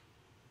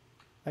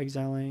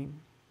 Exiling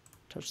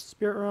Touch the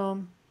Spirit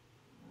Realm.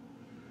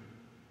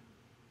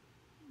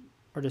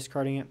 Or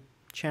discarding it,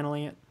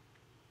 channeling it.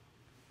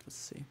 Let's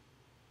see.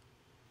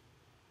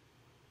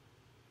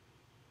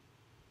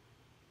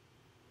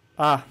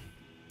 Ah.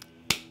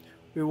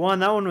 We won.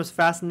 That one was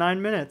fast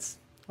 9 minutes.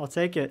 I'll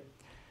take it.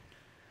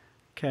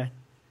 Okay.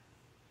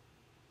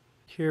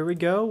 Here we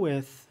go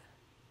with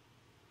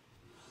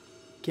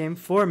game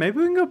 4. Maybe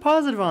we can go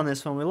positive on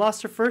this one. We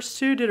lost our first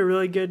 2. Did a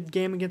really good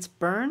game against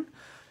Burn.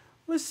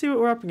 Let's see what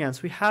we're up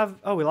against. We have...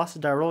 Oh, we lost a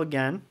die roll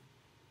again.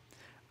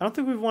 I don't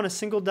think we've won a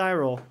single die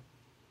roll.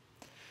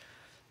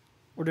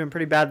 We're doing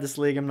pretty bad this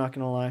league, I'm not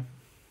going to lie.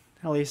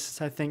 At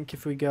least I think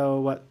if we go,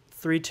 what,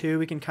 3-2,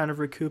 we can kind of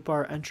recoup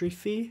our entry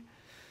fee.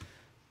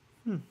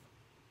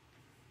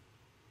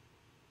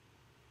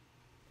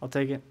 I'll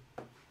take it.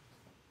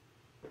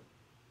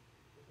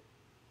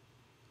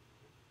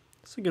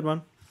 It's a good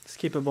one. It's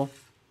keepable.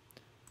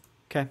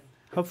 Okay.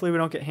 Hopefully we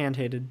don't get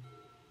hand-hated.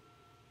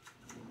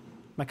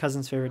 My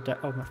cousin's favorite deck.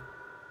 Oh, my.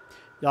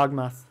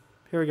 Yawgmoth.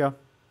 Here we go.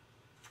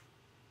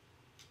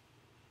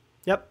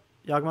 Yep.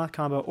 Yawgmoth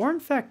combo. Or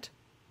Infect.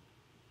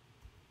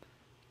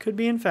 Could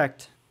be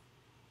Infect.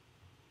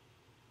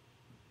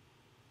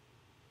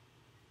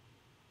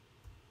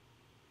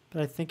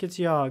 But I think it's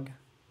Yawg.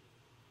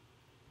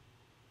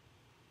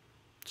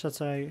 So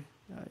that's yeah.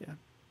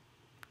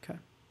 Okay.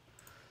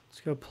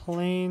 Let's go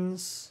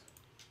Plains.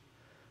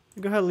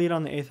 Go ahead and lead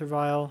on the Aether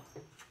Vial.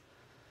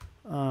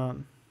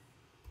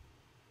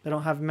 They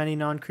don't have many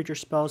non-creature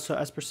spells, so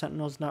Esper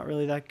Sentinel is not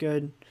really that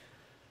good.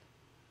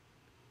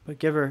 But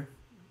Giver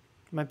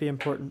might be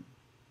important.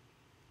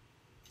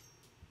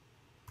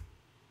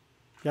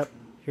 Yep,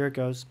 here it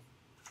goes.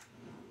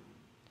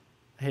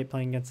 I hate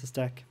playing against this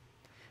deck.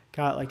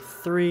 Got like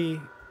 3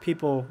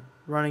 people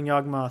running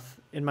Yawgmoth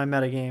in my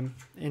metagame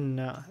in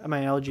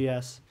my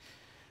LGS.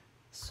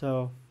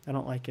 So I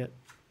don't like it.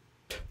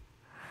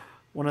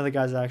 One of the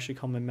guys I actually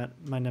call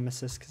my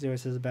nemesis because he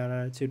always has a bad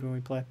attitude when we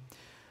play.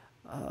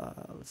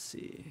 Let's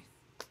see.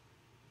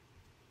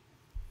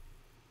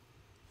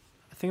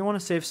 think I want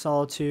to save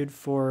Solitude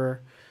for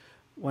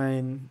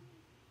when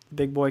the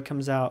big boy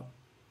comes out.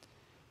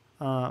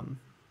 It's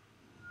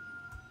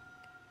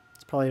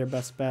probably your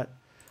best bet.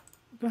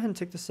 Go ahead and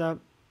take this up.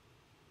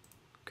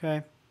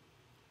 Okay.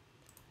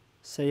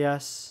 Say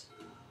yes.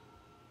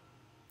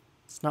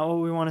 It's not what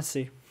we want to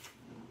see.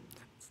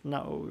 It's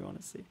not what we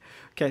want to see.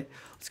 Okay,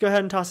 let's go ahead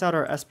and toss out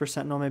our Esper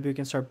Sentinel. Maybe we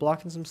can start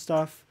blocking some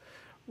stuff.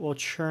 We'll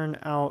churn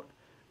out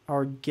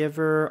our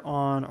Giver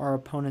on our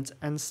opponent's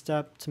end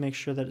step to make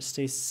sure that it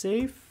stays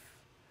safe.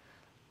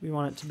 We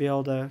want it to be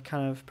able to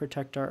kind of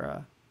protect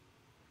our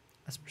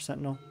Esper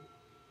Sentinel.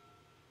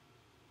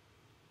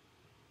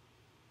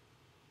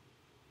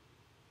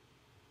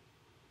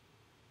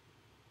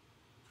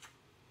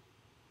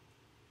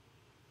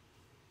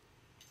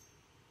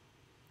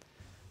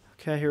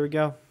 Okay, here we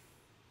go.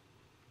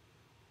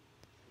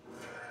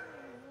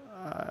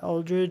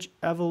 Eldritch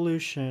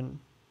Evolution.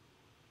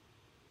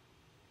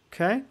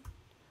 Okay.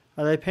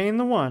 Are they paying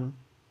the 1?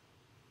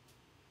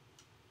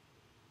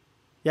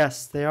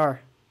 Yes, they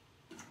are.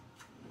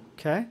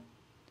 Okay.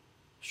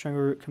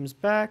 Strangleroot comes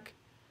back.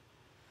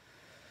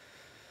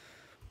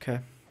 Okay.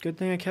 Good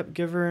thing I kept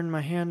Giver in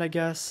my hand, I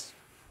guess.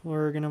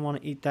 We're going to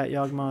want to eat that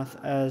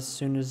Yawgmoth as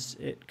soon as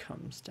it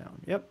comes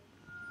down. Yep.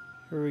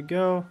 Here we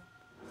go.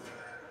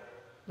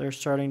 They're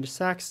starting to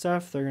sack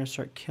stuff. They're going to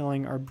start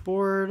killing our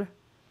board.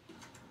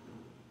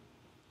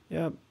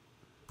 Yep.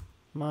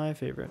 My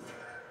favorite.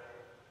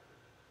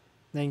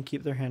 They can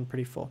keep their hand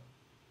pretty full.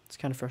 It's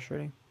kind of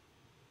frustrating.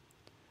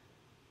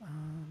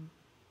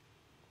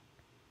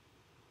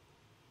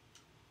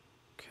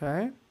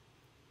 Okay.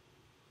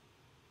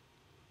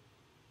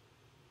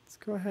 Let's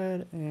go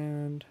ahead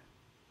and...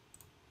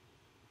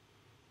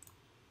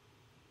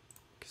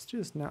 Let's do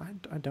this now.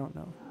 I don't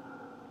know.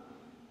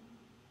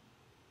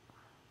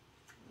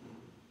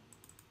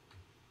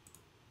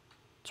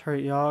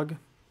 Target Yogg.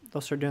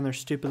 They'll start doing their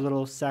stupid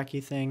little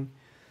sacky thing.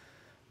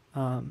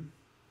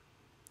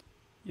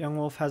 Young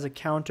Wolf has a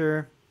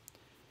counter.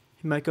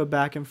 He might go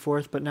back and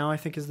forth, but now I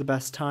think is the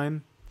best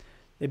time.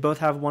 They both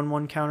have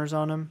 1/1 counters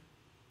on him.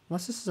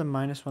 Unless this is a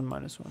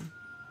 -1/-1.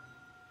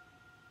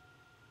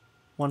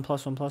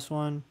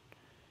 1+1+1.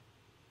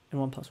 And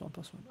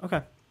 1+1+1.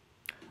 Okay.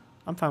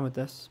 I'm fine with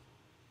this.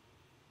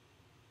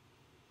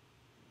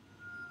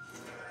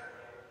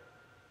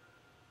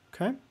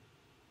 Okay.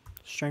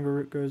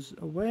 Strangleroot goes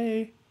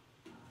away.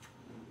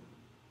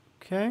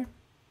 Okay.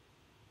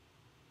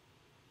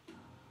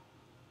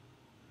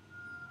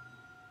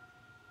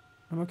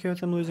 I'm okay with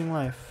them losing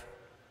life.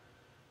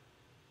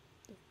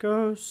 There it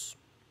goes.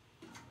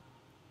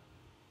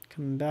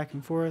 Coming back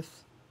and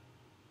forth.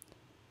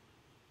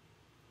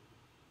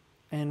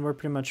 And we're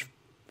pretty much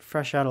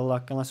fresh out of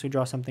luck unless we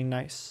draw something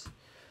nice.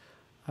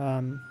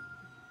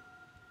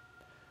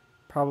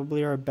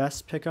 Probably our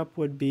best pickup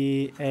would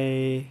be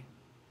a...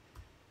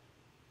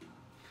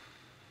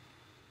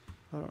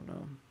 I don't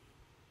know.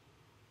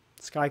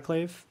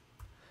 Skyclave.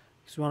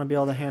 Because we want to be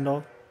able to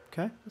handle...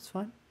 Okay, that's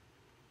fine.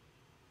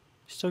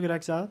 Still get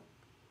exiled.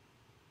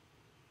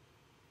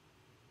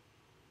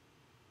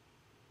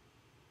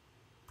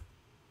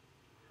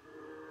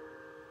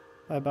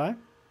 Bye-bye.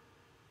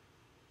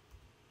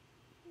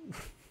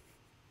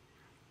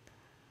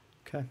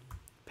 Okay.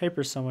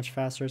 Paper's so much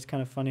faster. It's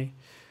kind of funny.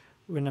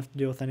 We wouldn't have to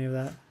deal with any of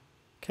that.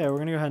 Okay, we're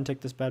going to go ahead and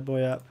take this bad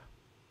boy up.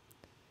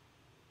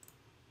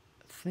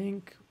 I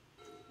think...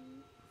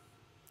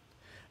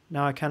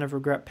 Now I kind of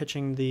regret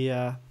pitching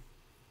the...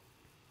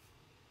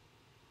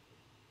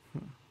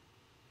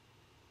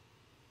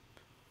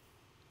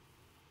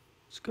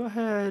 Let's go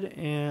ahead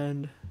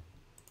and...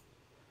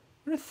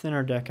 I'm going to thin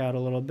our deck out a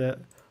little bit.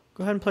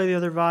 Go ahead and play the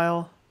other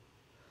Vial.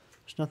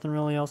 There's nothing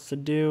really else to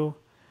do.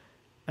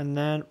 And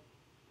then...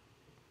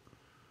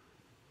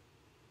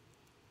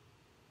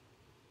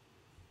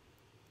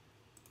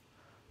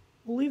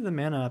 We'll leave the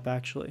mana up,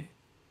 actually.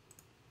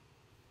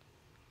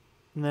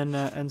 And then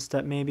end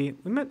step, maybe.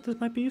 This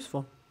might be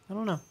useful. I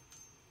don't know.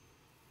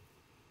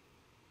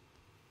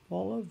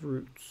 Wall of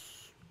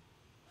Roots.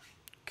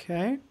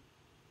 Okay.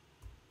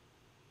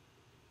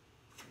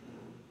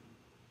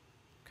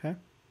 Okay.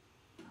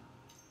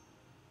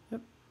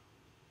 Yep.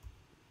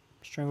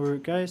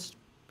 Strangleroot Geist.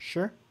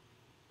 Sure.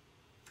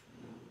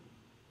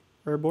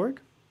 Urborg.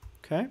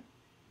 Okay.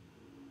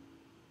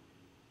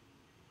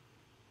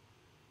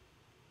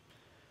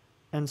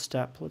 End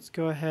step. Let's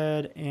go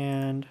ahead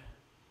and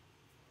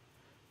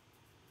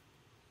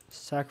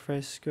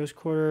sacrifice Ghost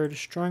Quarter,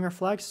 destroying our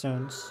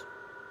flagstones.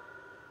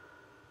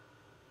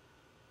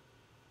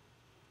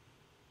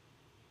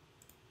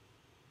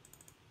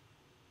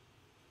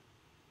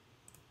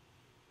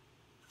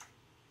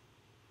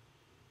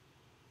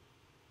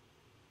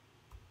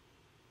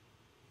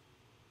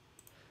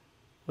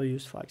 We'll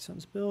use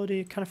Flagstone's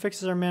ability. Kind of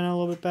fixes our mana a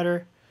little bit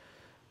better.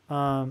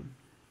 Let's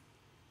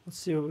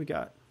see what we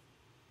got.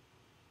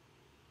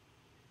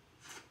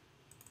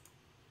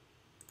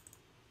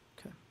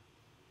 Okay.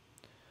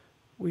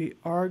 We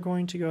are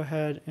going to go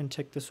ahead and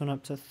take this one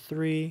up to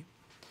 3.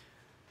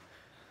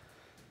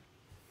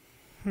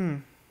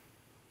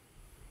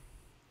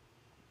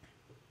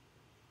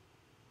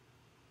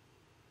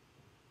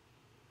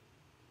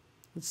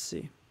 Let's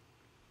see.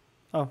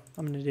 Oh,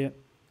 I'm an idiot.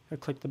 I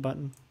clicked the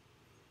button.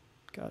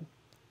 God.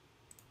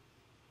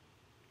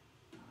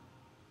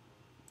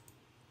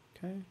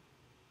 Okay.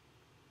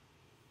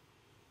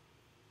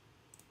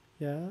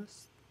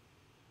 Yes.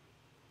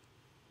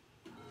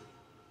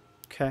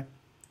 Okay.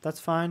 That's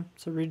fine.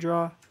 It's a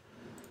redraw.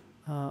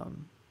 Oh,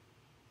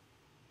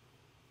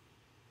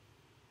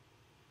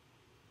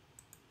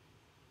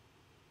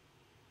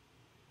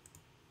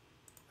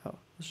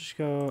 let's just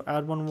go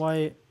add 1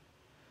 white.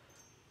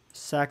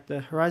 Sack the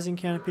Horizon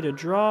Canopy to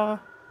draw.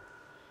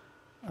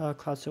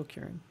 Cloudsteel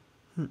Kirin.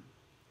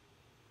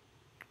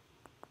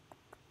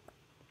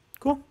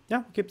 Cool. Yeah,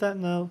 we'll keep that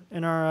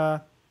in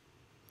our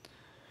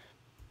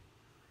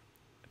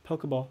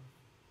Pokeball.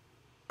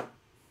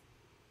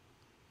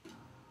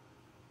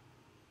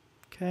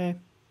 Okay.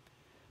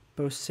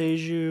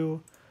 Boseiju.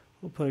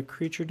 We'll put a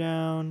creature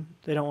down.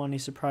 They don't want any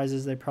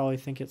surprises. They probably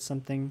think it's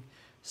something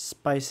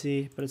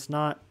spicy, but it's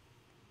not.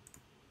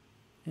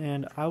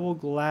 And I will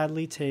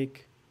gladly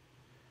take...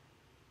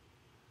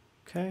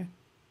 Okay.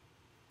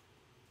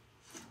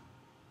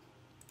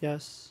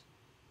 Yes.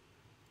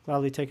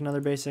 Gladly take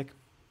another basic.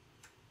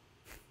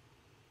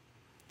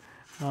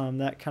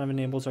 That kind of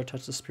enables our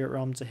Touch the Spirit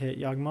Realm to hit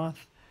Yawgmoth.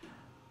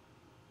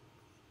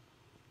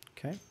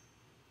 Okay.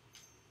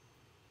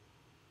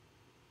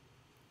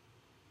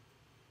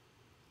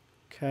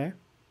 Okay.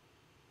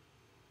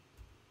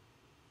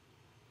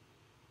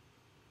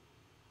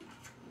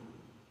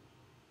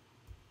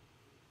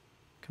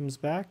 Comes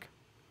back.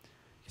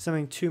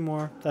 Something 2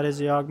 more. That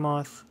is a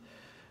Yawgmoth.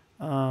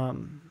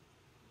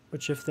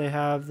 Which if they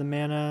have the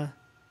mana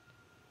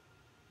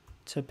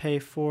to pay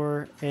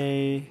for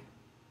a...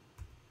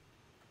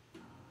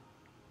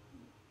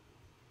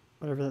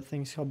 whatever that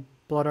thing's called,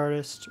 Blood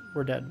Artist,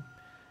 we're dead.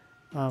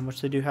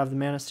 Which they do have the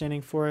mana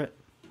standing for it.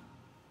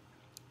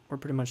 We're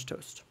pretty much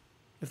toast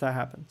if that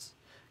happens.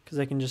 Because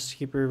they can just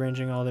keep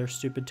rearranging all their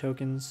stupid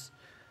tokens.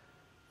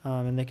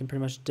 And they can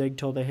pretty much dig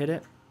till they hit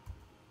it.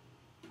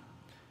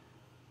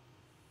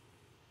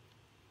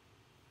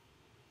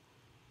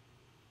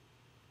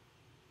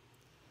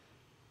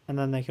 And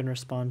then they can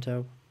respond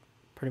to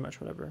pretty much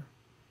whatever.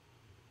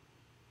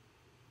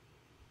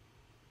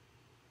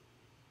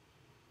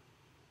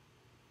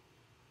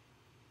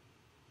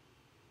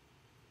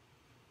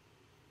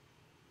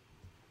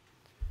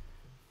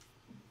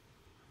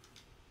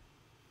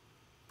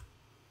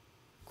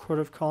 Court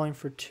of Calling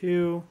for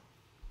 2.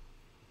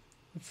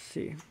 Let's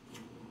see.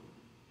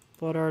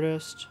 Blood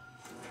Artist.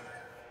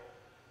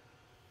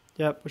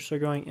 Yep, which they're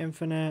going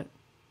infinite.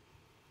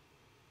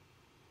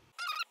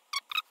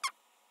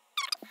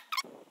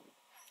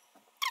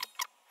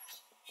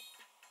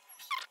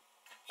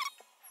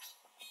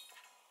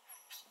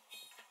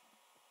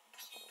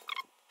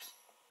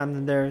 And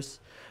then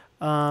there's,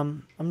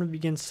 I'm going to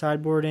begin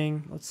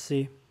sideboarding. Let's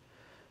see.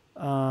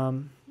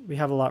 We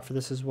have a lot for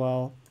this as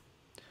well.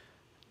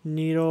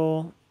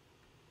 Needle,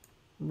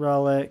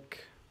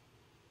 Relic,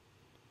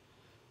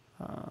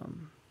 our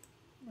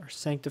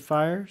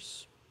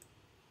Sanctifiers.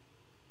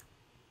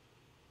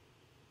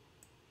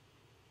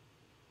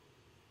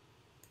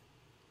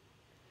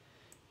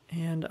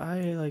 And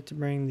I like to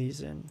bring these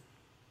in.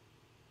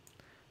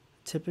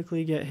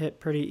 Typically get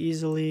hit pretty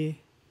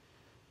easily,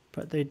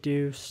 but they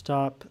do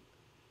stop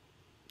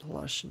a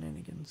lot of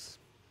shenanigans.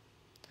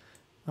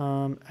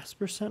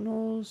 Esper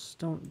Sentinels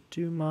don't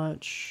do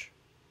much.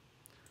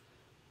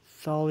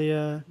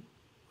 Thalia,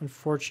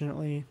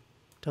 unfortunately,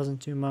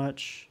 doesn't do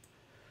much.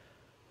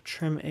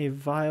 Trim a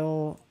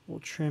Vial. We'll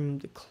trim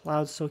the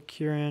Cloudsteel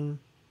Kirin.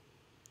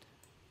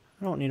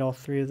 I don't need all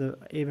 3 of the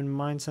Aven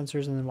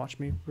Mindcensors, and then watch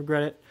me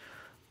regret it.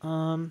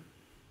 Trim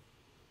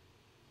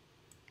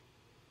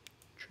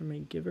a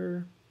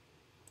Giver.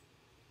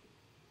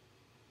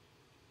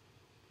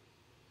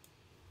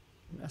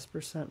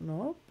 Esper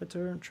Sentinel. Oh, but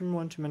trim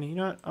 1 too many. You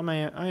know what?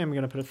 I am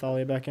going to put a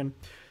Thalia back in.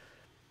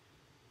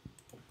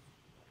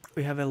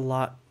 We have a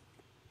lot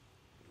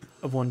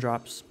of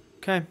 1-drops.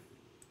 Okay.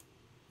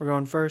 We're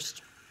going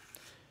first.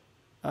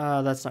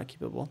 That's not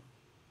keepable.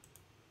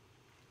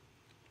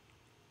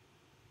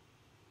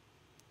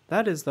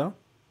 That is, though.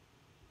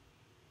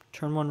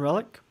 Turn 1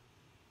 Relic.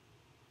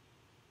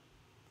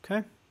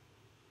 Okay.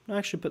 I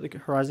actually put the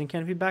Horizon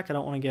Canopy back. I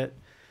don't want to get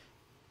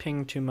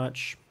pinged too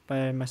much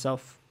by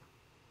myself.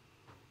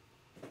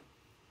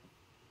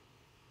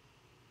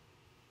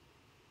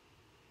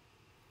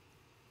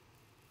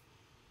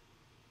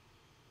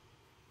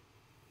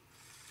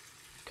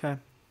 Okay,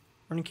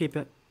 we're going to keep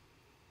it.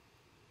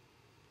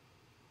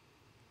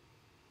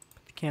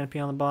 Put the canopy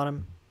on the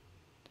bottom.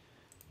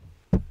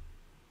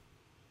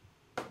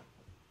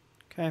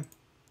 Okay, I'm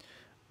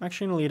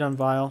actually going to lead on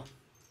Vial.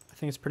 I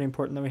think it's pretty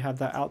important that we have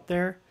that out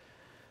there.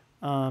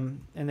 And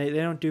they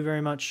don't do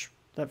very much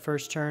that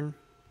first turn.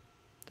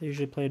 They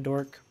usually play a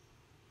Dork.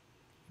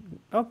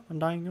 Oh,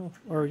 Undying Wolf,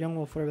 or Young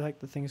Wolf, whatever the heck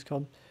the thing is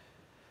called.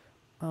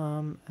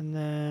 And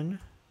then...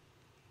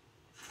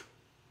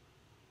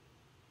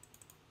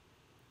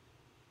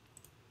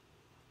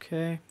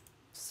 Okay,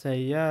 say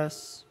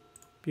yes.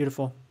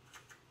 Beautiful.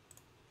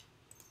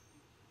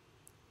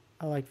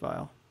 I like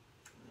Vial.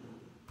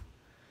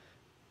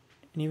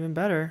 And even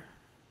better,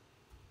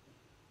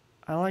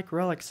 I like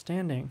Relic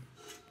standing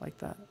like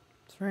that.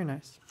 It's very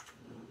nice.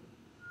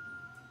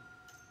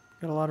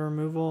 Got a lot of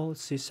removal.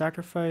 Let's see,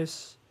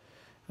 sacrifice.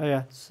 Oh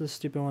yeah, it's the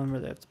stupid one where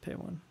they have to pay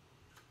one.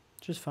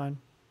 Which is fine.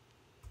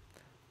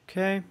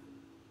 Okay.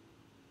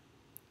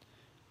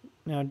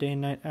 Now day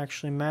and night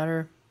actually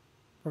matter.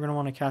 We're going to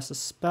want to cast a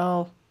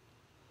spell.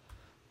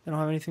 They don't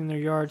have anything in their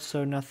yard,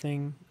 so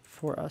nothing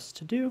for us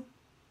to do.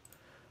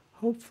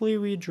 Hopefully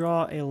we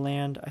draw a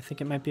land. I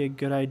think it might be a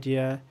good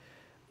idea.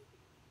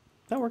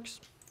 That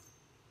works.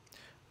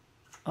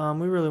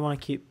 We really want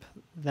to keep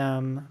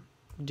them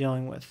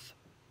dealing with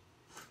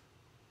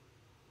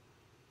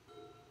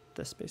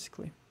this,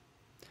 basically.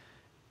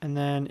 And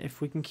then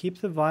if we can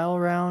keep the Vial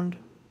around...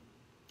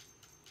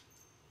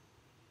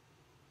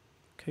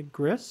 Okay,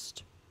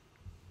 Grist.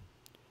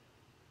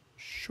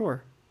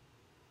 Sure.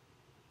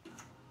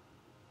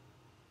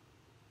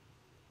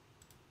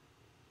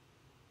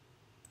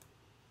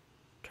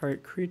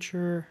 Target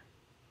creature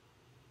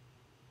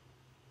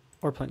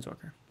or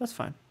planeswalker. That's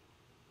fine.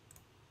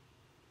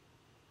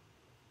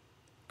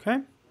 Okay.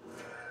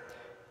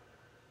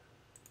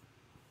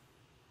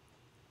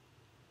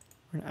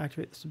 We're going to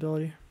activate this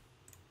ability.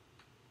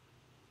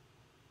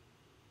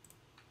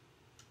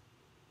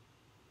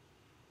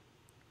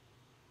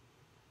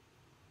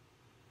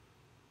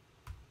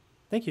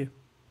 Thank you.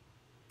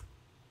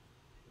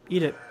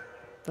 Eat it.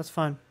 That's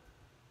fine.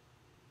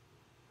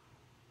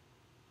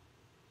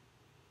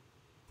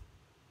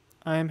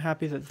 I am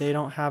happy that they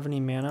don't have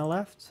any mana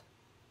left.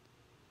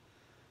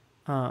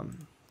 So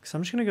I'm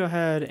just going to go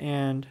ahead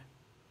and...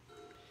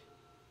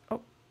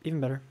 Oh, even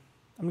better.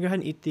 I'm going to go ahead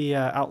and eat the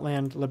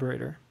Outland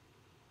Liberator.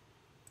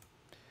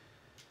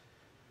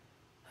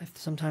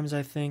 Sometimes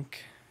I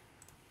think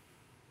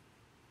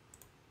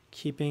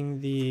keeping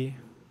the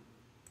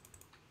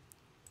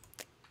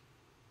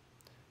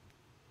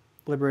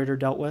Liberator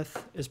dealt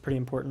with is pretty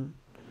important.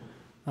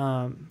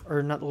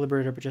 Or not the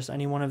Liberator, but just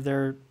any one of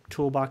their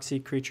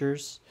toolboxy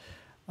creatures.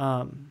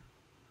 And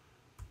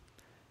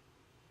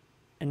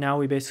now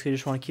we basically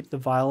just want to keep the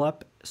Vial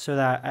up so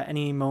that at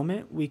any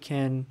moment we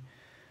can...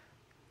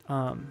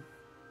 so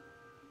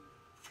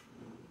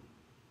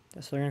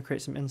they're going to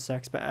create some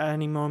insects, but at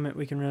any moment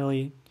we can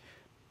really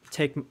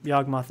take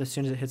Yawgmoth as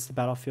soon as it hits the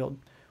battlefield,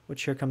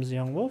 which here comes the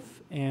Young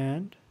Wolf,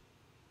 and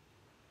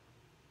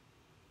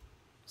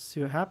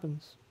see what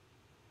happens.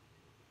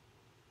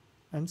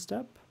 End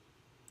step.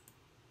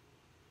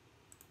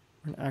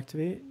 We're going to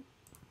activate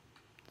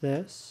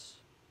this.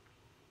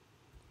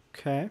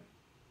 Okay.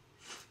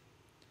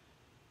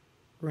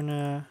 We're going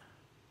to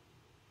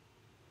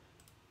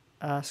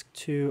ask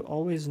to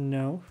always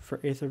no for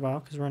Aether Vial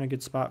because we're in a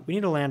good spot. We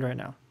need a land right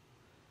now.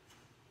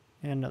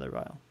 And another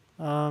Vial.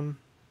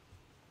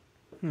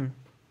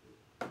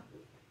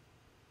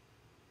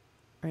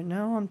 Right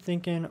now I'm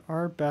thinking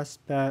our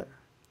best bet...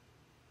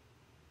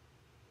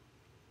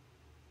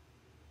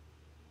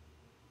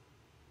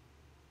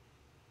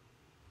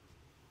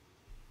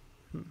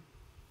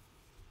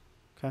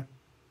 Okay.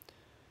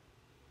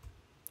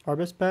 Our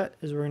best bet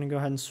is we're going to go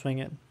ahead and swing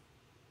it.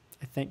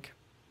 I think.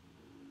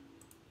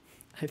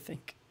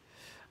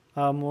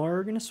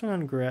 We're going to swing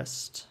on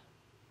Grist.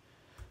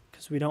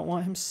 Because we don't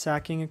want him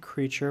sacking a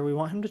creature. We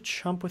want him to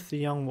chump with the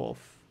Young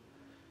Wolf.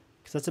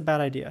 Because that's a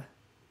bad idea.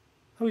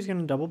 Oh, he's going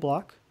to double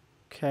block.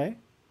 Okay.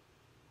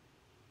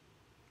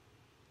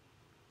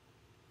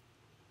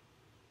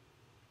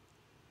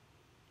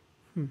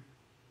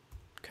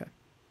 Okay.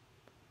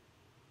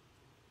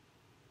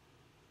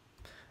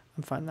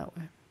 I'm fine that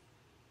way.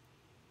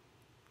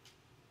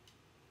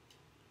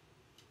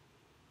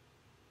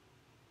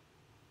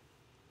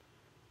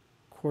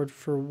 Cord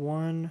for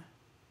 1.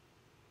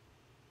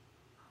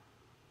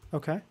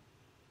 Okay.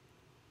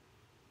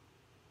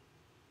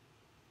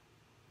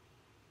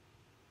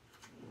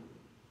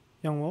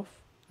 Young Wolf.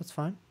 That's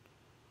fine.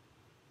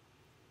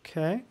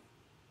 Okay.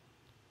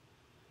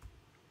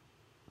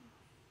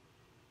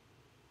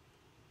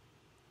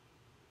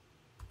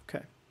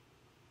 Okay.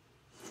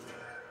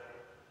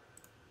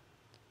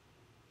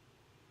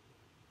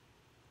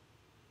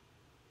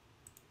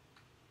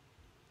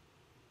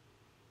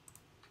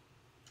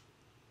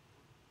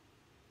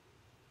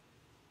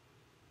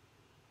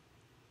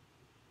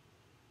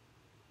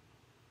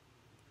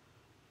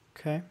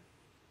 Okay.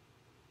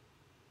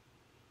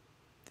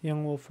 The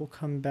Young Wolf will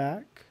come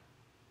back.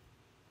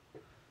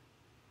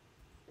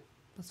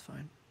 That's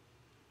fine.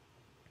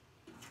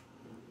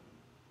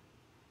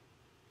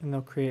 And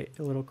they'll create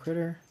a little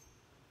critter.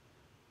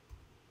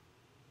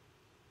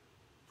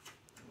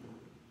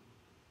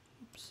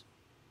 Oops.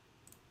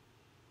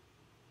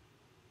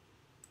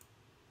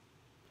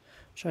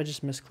 Which I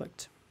just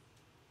misclicked.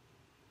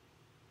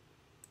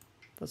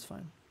 That's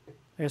fine.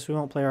 I guess we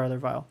won't play our other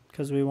Vial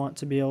because we want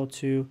to be able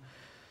to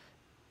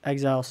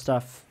exile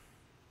stuff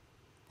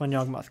when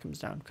Yawgmoth comes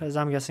down, because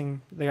I'm guessing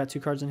they got 2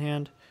 cards in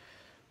hand.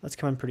 That's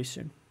coming pretty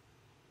soon.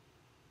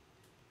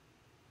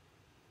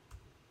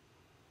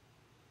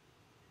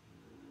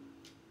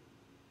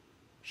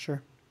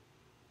 Sure.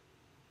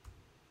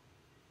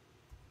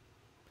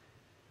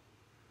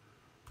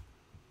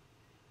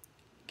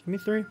 Give me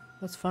 3.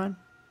 That's fine.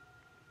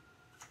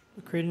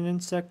 We'll create an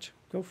insect.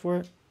 Go for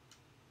it.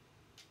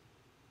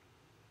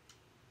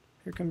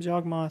 Here comes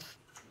Yawgmoth.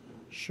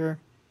 Sure.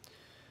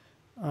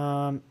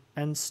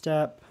 End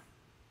step.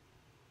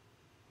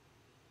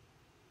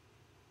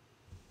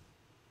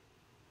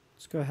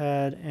 Let's go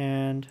ahead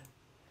and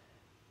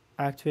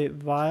activate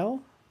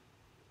Vial.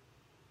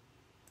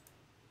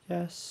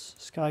 Yes.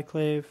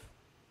 Skyclave.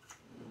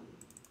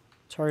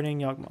 Targeting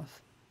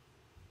Yawgmoth.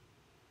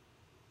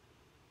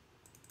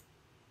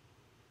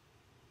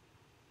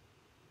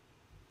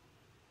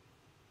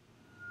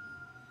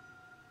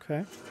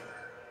 Okay.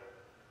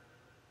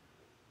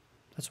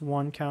 That's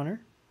 1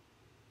 counter.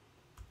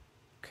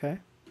 Okay.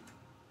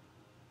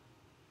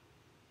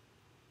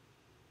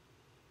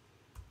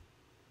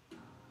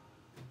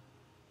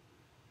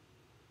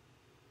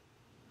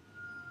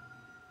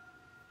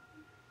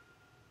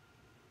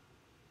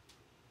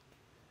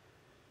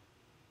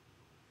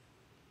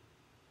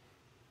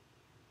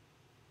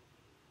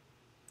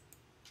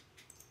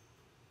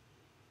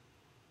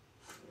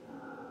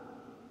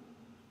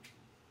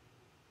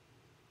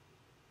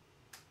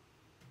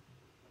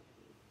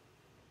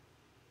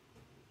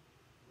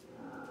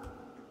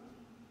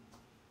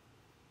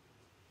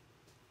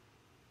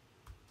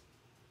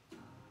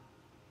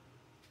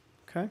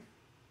 Okay.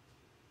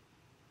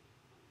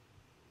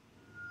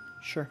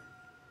 Sure.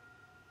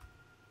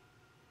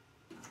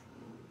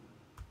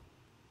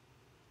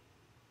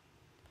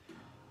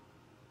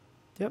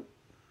 Yep.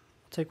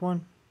 I'll take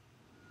 1.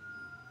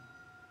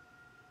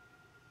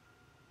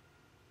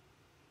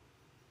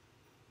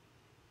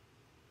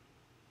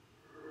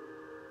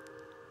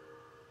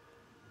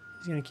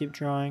 He's going to keep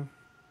drawing.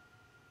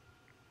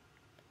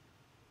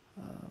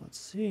 Let's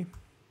see.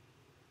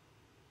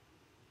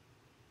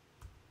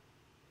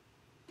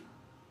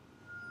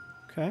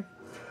 Okay.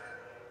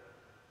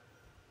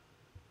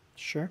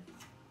 Sure.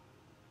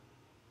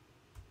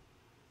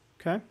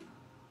 Okay.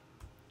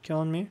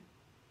 Killing me.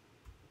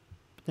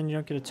 But then you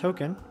don't get a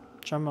token,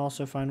 which I'm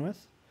also fine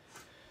with.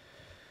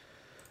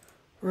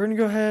 We're going to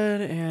go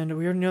ahead and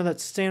we already know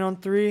that's staying on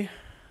 3.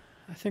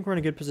 I think we're in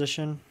a good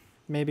position.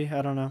 Maybe.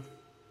 I don't know.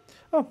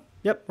 Oh,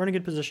 yep. We're in a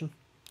good position.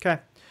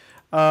 Okay.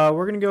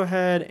 We're going to go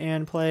ahead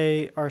and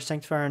play our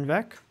Sanctifier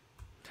en-Vec.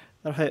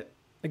 That'll hit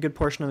a good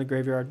portion of the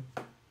graveyard.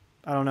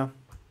 I don't know.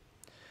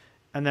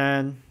 And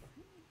then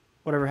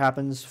whatever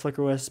happens,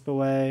 Flickerwisp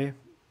away.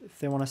 If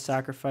they want to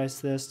sacrifice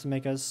this to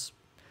make us...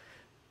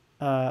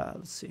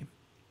 let's see.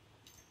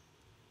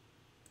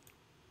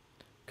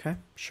 Okay,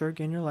 sure,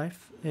 gain your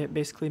life. It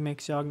basically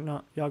makes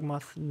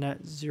Yawgmoth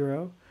net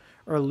 0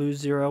 or lose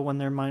 0 when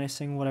they're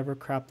minusing whatever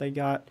crap they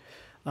got.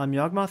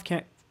 Yawgmoth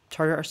can't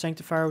target our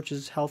Sanctifier, which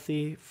is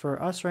healthy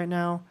for us right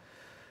now.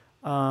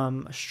 A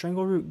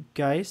Strangleroot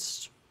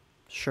Geist,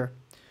 sure.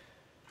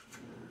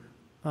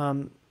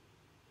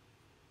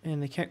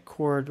 And they can't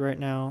cord right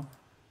now.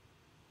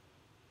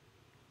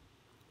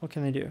 What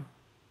can they do?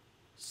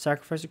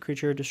 Sacrifice a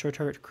creature, destroy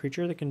target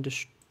creature. They can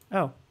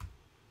oh,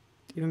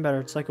 even better.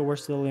 It's like a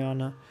Worst of the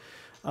Liana,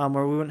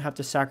 where we wouldn't have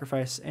to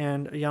sacrifice.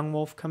 And a Young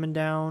Wolf coming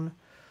down.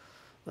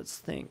 Let's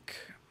think.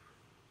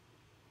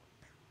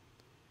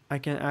 I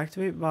can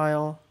activate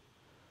Vial.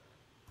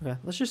 Okay,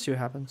 let's just see what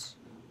happens.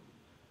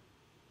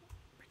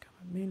 Become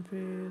a main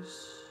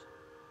phase.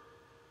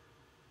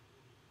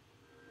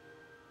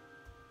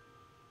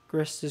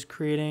 Grist is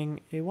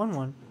creating a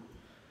 1/1.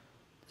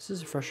 This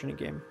is a frustrating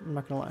game, I'm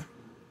not gonna lie.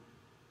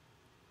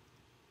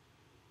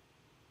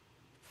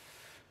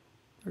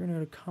 They're gonna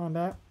go to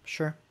combat,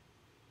 sure.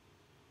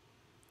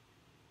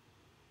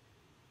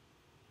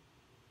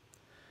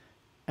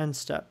 End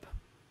step.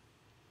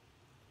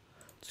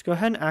 Let's go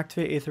ahead and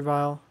activate Aether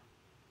Vial.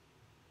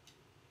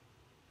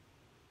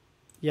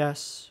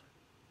 Yes.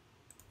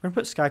 We're gonna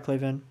put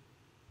Skyclave in.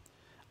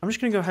 I'm just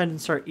gonna go ahead and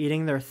start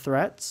eating their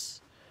threats.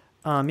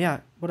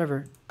 Yeah,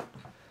 whatever.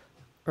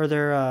 Or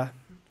their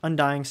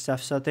undying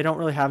stuff, so that they don't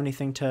really have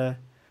anything to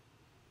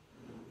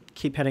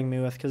keep hitting me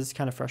with, because it's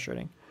kind of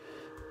frustrating.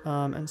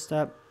 End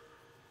step.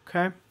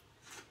 Okay.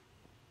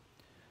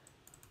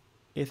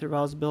 Aether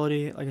Vial's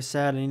ability. Like I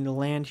said, I need to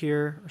land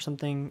here or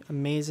something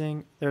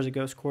amazing. There's a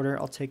Ghost Quarter.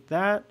 I'll take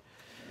that.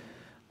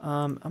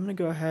 I'm going to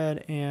go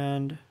ahead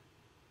and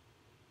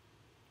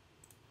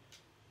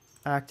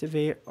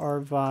activate our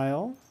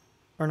Vial.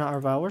 Or not our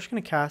Vial. We're just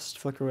going to cast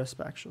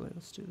Flickerwisp, actually.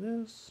 Let's do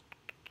this.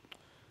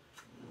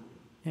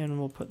 And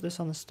we'll put this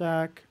on the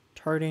stack,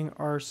 targeting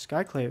our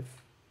Skyclave.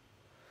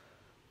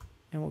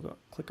 And we'll go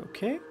click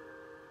OK.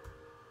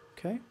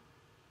 Okay.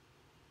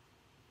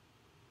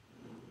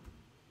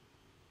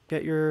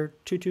 Get your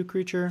 2/2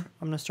 creature.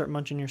 I'm going to start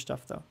munching your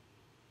stuff, though.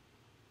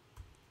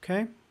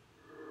 Okay.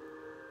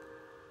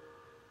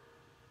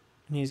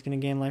 And he's going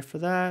to gain life for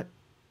that.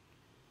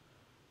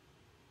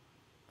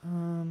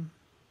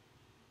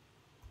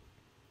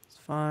 It's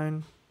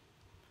fine.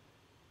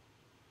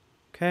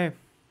 Okay.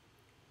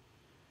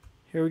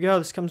 Here we go.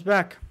 This comes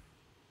back.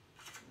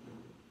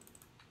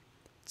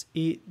 Let's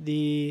eat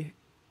the...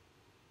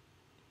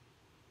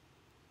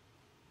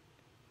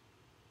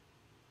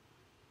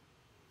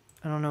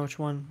 I don't know which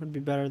one would be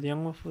better. The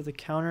Young Wolf with a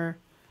counter.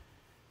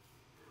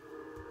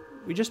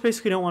 We just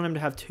basically don't want him to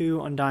have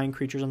 2 undying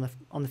creatures on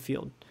the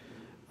field,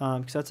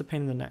 because that's a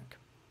pain in the neck.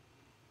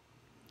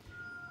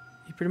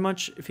 He pretty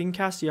much, if he can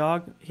cast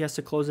Yogg, he has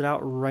to close it out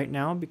right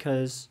now,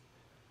 because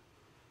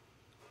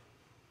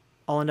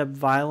I'll end up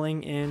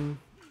vialing in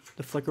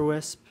the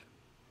Flickerwisp.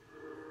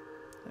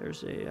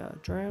 There's a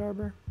Dryad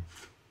Arbor.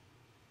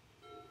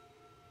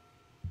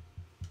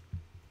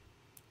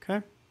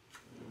 Okay.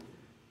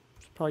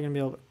 It's probably going to be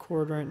able to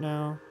cord right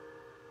now.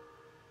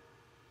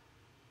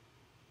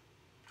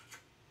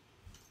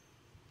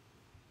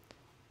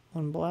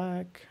 One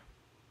black.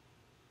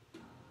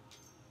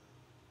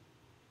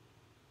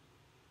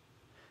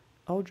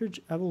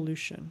 Eldritch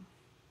Evolution.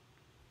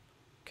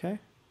 Okay.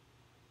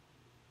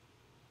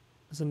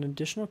 As an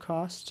additional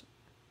cost.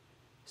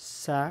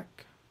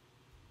 Sack.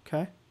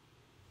 Okay.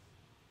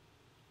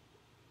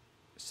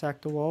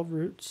 Sack the Wall of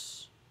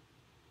Roots.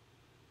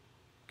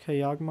 Okay,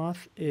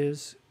 Yawgmoth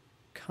is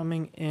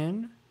coming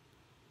in.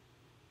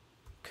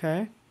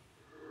 Okay.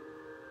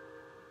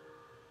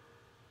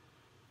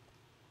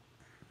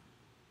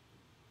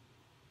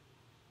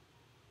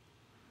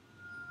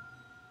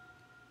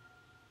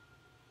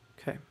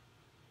 Okay.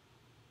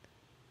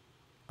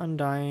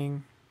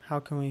 Undying. How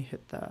can we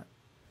hit that?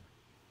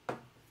 I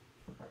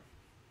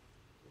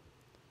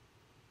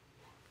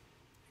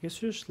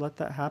guess we just let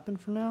that happen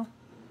for now.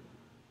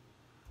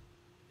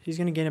 He's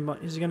gonna gain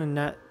he's gonna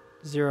net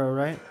 0,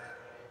 right?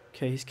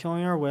 Okay, he's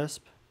killing our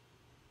Wisp.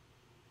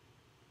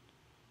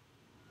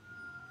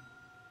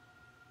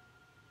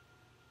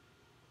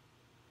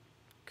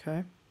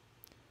 Okay.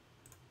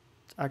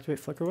 Let's activate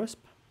Flickerwisp.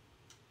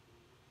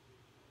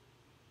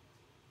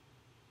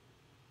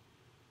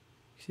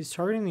 He's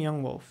targeting the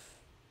Young Wolf.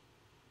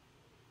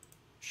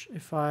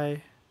 If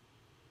I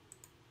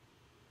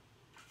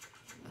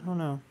don't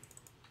know.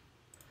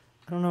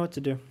 I don't know what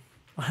to do,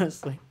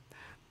 honestly.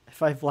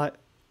 If I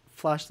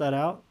flash that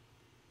out,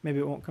 maybe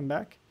it won't come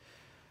back.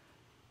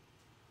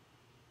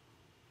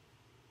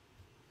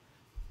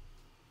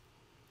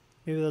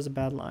 Maybe that was a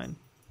bad line.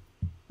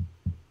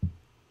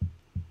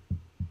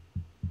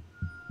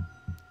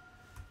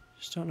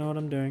 Just don't know what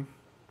I'm doing,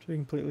 to be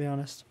completely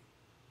honest.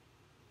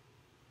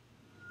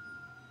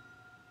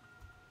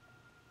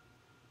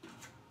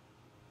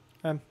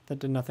 That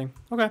did nothing.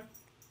 Okay.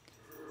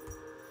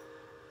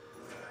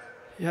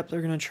 Yep,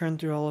 they're gonna churn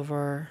through all of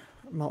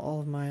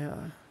my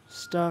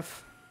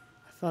stuff.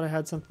 I thought I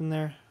had something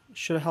there.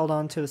 Should have held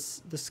on to the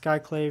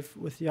Skyclave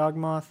with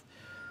Yawgmoth.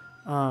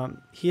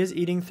 He is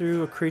eating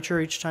through a creature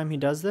each time he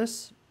does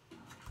this,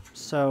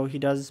 so he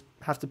does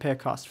have to pay a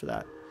cost for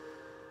that.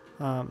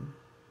 And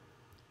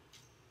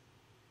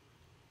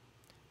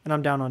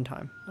I'm down on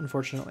time,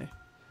 unfortunately.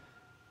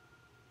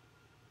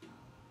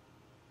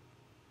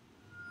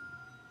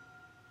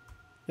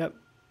 Yep.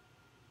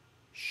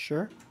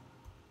 Sure.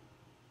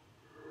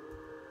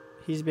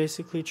 He's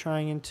basically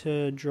trying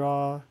to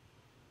draw,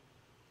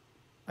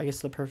 I guess,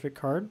 the perfect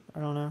card. I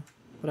don't know.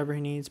 Whatever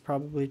he needs,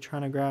 probably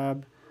trying to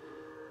grab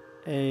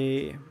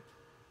a... Let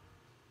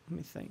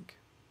me think.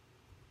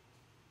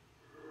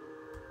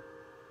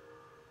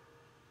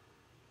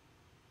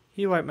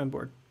 He wiped my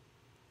board.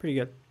 Pretty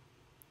good.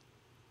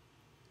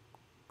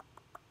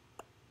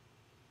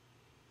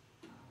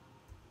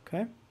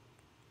 Okay.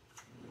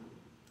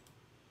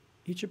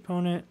 Each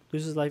opponent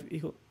loses life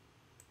equal...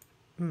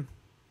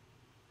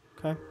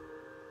 Okay.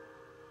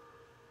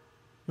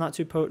 Not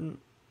too potent.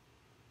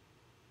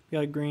 We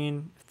got a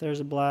green. If there's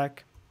a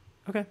black.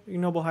 Okay,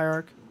 Ignoble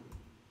Hierarch.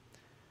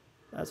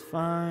 That's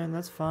fine.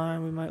 That's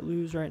fine. We might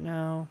lose right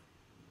now.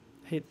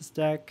 Hate this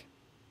deck.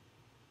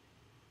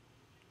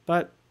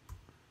 But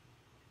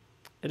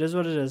it is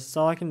what it is. It's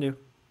all I can do.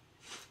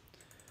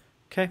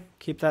 Okay,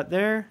 keep that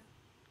there.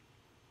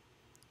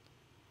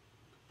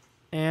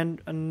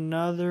 And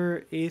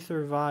another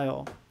Aether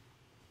Vial.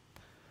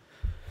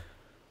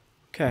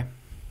 Okay.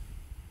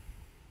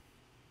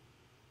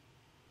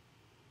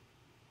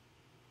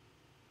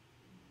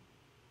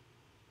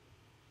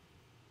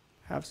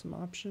 Have some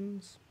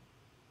options.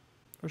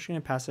 We're just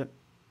going to pass it.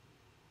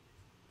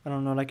 I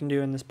don't know what I can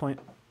do in this point.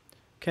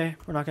 Okay,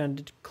 we're not going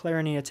to declare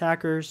any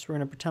attackers. We're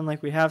going to pretend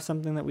like we have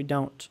something that we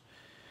don't.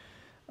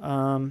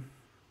 Our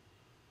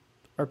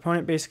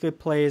opponent basically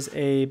plays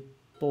a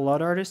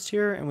Blood Artist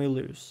here, and we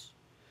lose.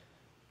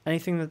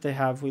 Anything that they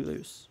have, we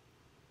lose.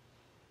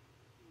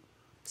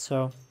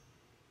 So,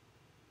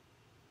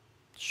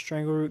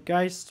 Strangleroot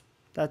Geist,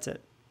 that's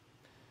it.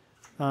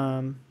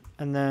 And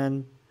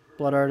then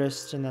Blood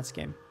Artist, and that's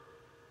game.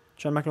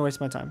 So I'm not going to waste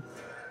my time.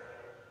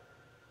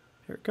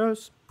 Here it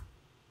goes.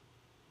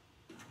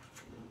 I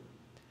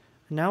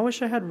now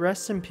wish I had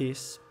Rest in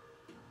Peace.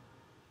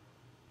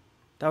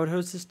 That would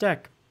hose this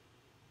deck.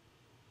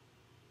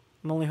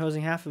 I'm only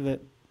hosing half of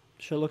it.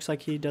 So it looks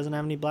like he doesn't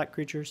have any black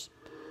creatures.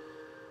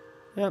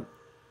 Yep.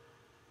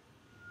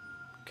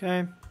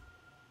 Okay.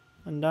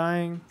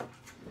 Undying.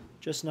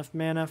 Just enough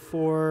mana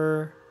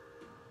for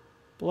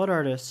Blood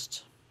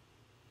Artist.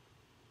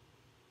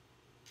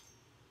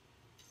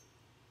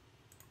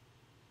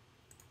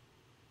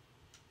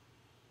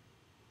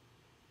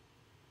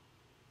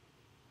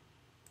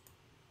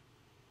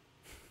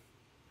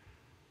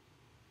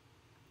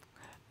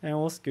 And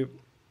we'll scoop.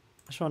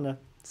 I just wanted to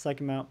psych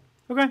him out.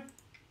 Okay.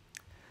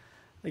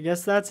 I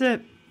guess that's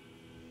it.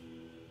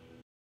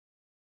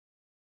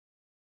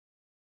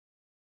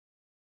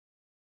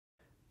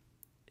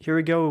 Here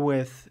we go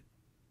with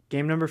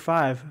game number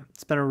 5.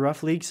 It's been a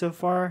rough league so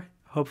far.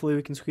 Hopefully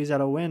we can squeeze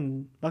out a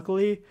win.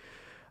 Luckily,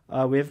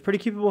 we have a pretty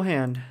keepable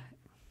hand.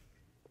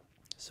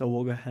 So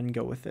we'll go ahead and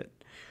go with it.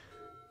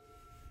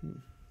 I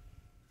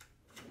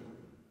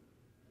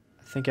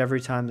think every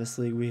time this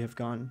league we have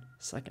gone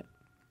second.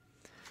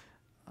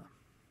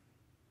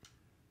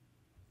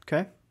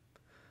 Okay.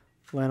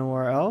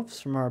 Llanowar Elves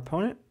from our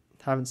opponent.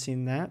 Haven't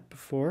seen that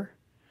before.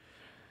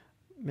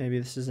 Maybe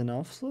this is an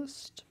Elves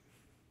list.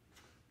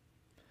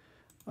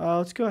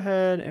 Let's go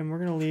ahead and we're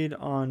going to lead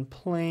on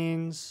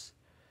Plains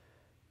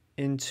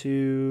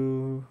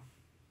into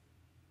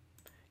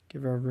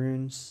give our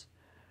runes.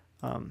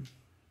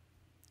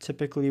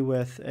 Typically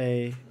with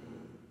a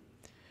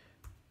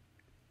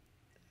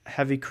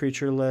heavy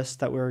creature list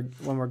that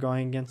when we're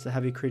going against a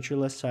heavy creature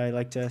list, I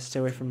like to stay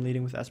away from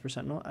leading with Esper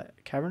Sentinel.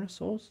 Cavern of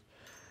Souls?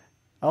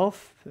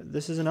 Elf?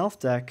 This is an elf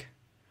deck.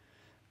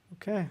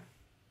 Okay.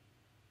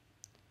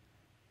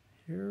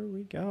 Here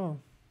we go.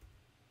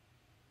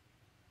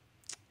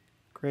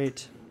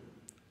 Great.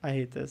 I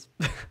hate this.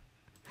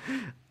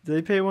 Do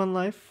they pay 1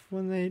 life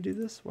when they do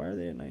this? Why are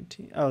they at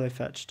 19? Oh, they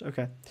fetched.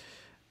 Okay.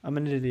 I'm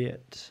an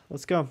idiot.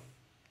 Let's go.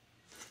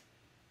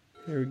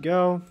 Here we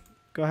go.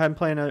 Go ahead and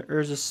play an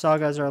Urza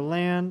Saga as our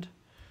land.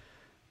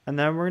 And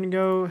then we're going to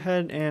go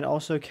ahead and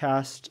also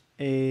cast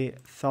a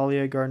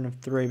Thalia, Garden of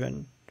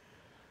Thraben.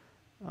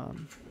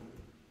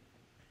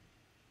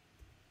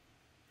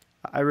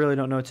 I really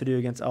don't know what to do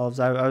against elves.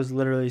 I was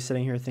literally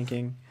sitting here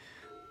thinking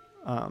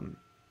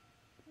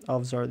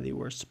elves are the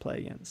worst to play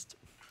against.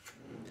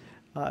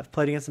 I've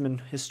played against them in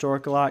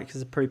Historic a lot because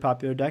it's a pretty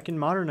popular deck. In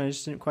Modern, I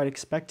just didn't quite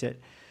expect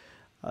it.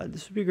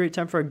 This would be a great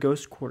time for a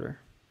Ghost Quarter.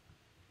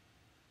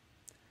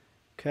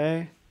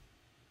 Okay.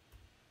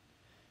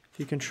 If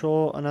you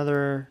control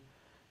another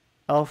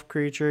elf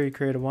creature, you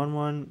create a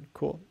 1/1.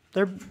 Cool.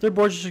 Their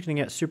board's just going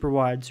to get super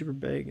wide, super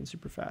big, and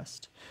super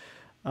fast.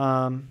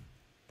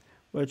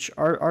 Which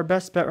our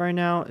best bet right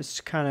now is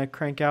to kind of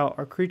crank out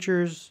our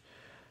creatures,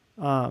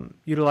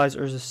 utilize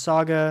Urza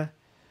Saga.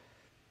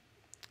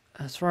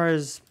 As far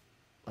as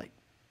like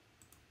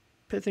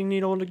Pithing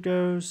Needle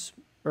goes,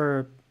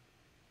 or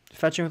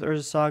fetching with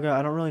Urza Saga,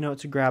 I don't really know what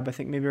to grab. I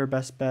think maybe our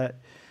best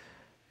bet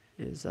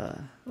is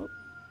and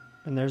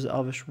there's the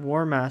Elvish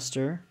War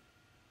Master.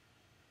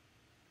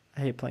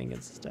 I hate playing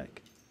against this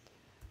deck.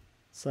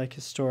 It's like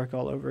Historic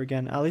all over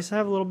again. At least I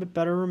have a little bit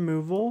better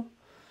removal,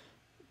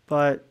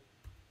 but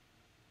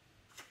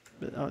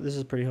this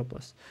is pretty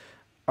hopeless.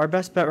 Our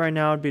best bet right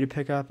now would be to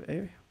pick up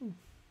a...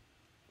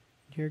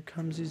 Here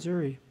comes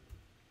Uzuri.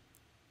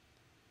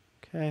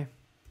 Okay.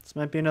 This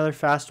might be another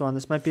fast one.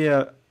 This might be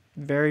a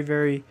very,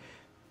 very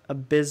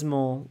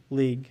abysmal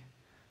league.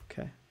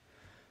 Okay.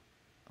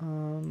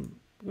 Go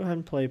ahead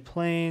and play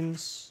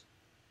Plains.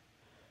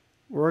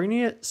 We're going to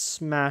get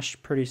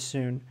smashed pretty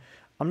soon.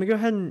 I'm going to go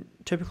ahead and...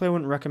 Typically, I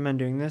wouldn't recommend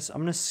doing this. I'm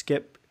going to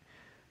skip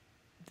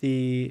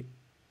the...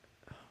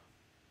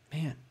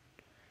 Man.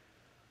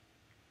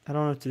 I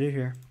don't know what to do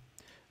here.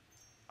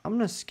 I'm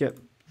going to skip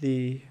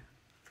the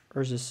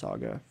Urza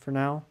Saga for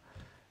now.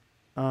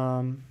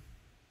 Okay,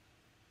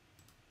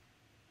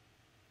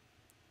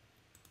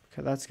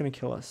 that's going to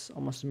kill us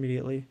almost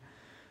immediately.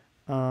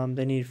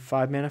 They need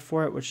 5 mana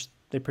for it, which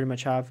they pretty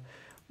much have.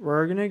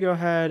 We're going to go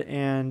ahead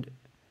and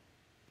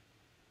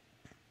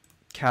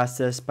cast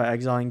this by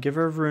exiling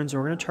Giver of Runes.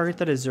 And we're going to target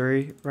that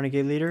Uzuri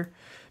Renegade Leader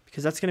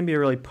because that's going to be a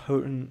really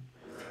potent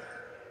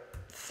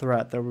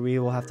threat that we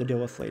will have to deal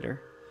with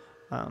later.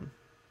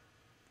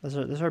 This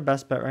is our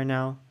best bet right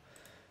now.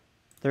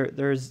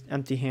 There's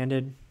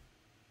empty-handed.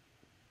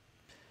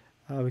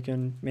 We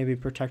can maybe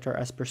protect our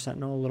Esper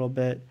Sentinel a little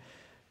bit.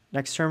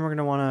 Next turn, we're going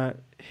to want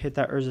to hit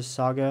that Urza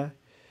Saga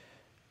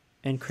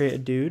and create a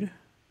dude.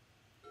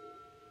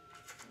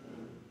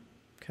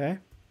 Okay.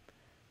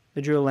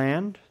 They drew a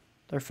land.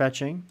 They're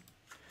fetching.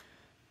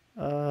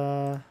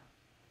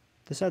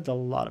 This adds a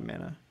lot of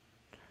mana.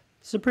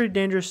 This is a pretty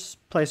dangerous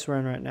place we're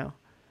in right now.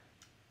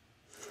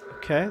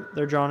 Okay,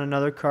 they're drawing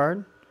another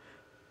card.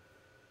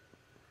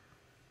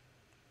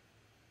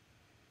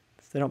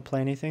 If they don't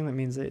play anything, that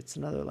means it's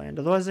another land.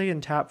 Otherwise, they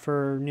can tap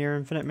for near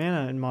infinite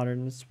mana in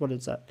Modern. What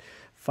is that?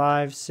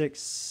 5, 6,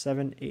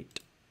 7, 8.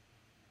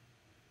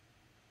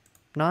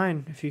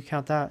 9, if you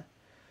count that.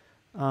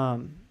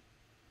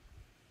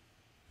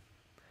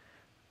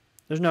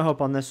 There's no hope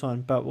on this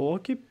one, but we'll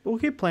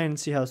keep playing and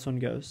see how this one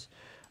goes.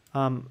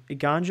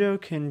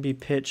 Eiganjo can be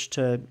pitched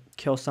to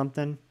kill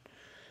something.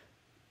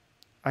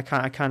 I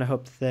kind of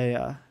hope that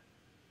they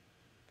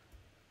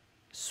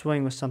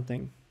swing with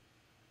something.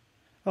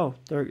 Oh,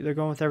 they're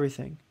going with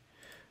everything.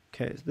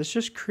 Okay, this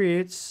just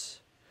creates...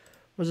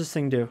 What does this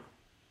thing do?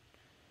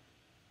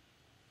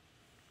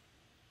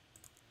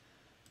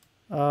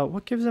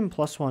 What gives them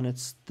 +1?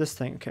 It's this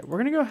thing. Okay, we're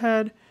going to go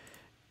ahead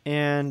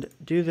and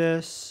do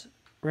this.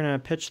 We're going to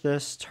pitch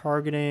this,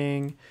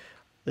 targeting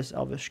this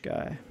Elvish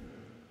guy.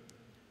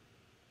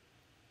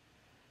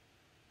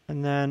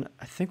 And then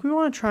I think we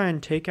want to try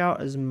and take out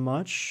as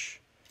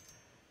much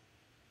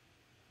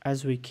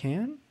as we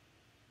can.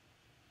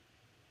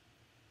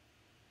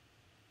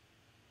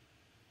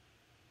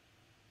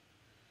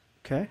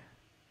 Okay.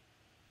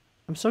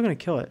 I'm still going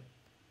to kill it.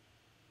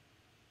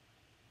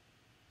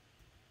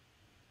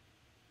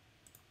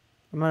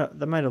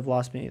 That might have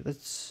lost me.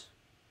 That's...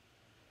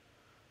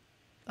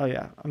 Oh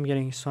yeah, I'm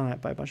getting swung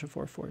at by a bunch of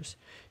 4/4s.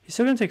 He's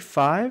still going to take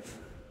 5.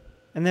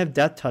 And they have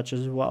Death Touch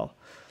as well.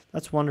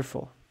 That's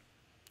wonderful.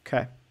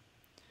 Okay.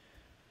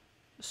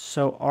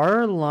 So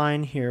our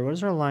line here, what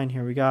is our line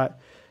here? We got,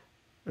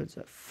 what's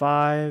that,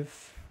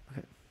 5.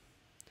 Okay.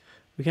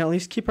 We can at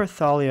least keep our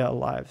Thalia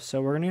alive. So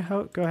we're going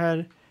to go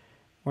ahead.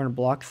 We're going to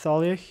block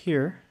Thalia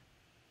here.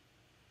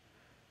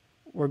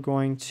 We're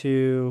going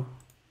to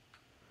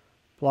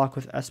block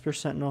with Esper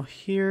Sentinel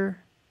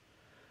here.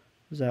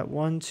 Is that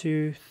 1,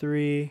 2,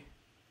 3,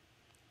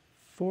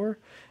 4?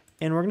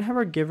 And we're going to have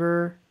our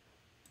Giver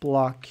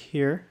block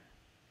here.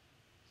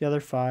 The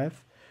other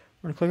 5.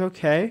 We're going to click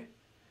OK.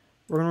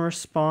 We're going to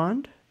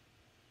respond.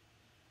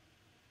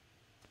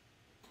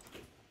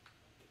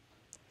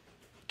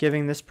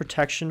 Giving this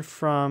protection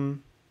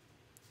from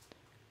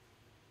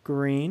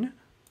green.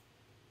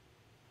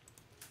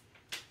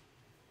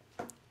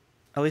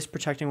 At least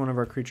protecting one of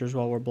our creatures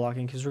while we're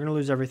blocking, because we're going to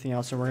lose everything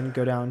else, and we're going to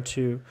go down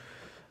to,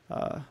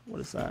 what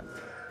is that?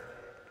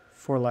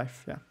 4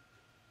 life, yeah.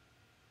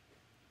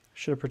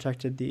 Should have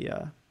protected the,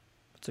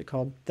 what's it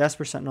called? The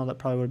Esper Sentinel. That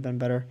probably would have been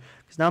better,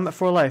 because now I'm at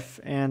 4 life,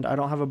 and I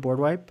don't have a board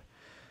wipe.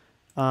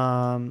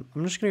 I'm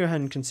just going to go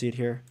ahead and concede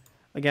here.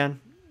 Again,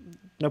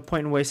 no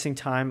point in wasting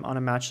time on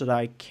a match that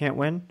I can't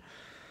win.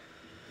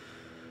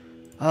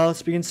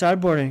 Let's begin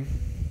sideboarding.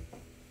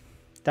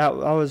 That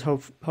was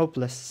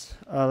hopeless.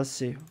 Let's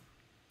see.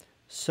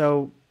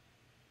 So,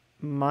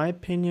 my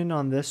opinion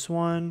on this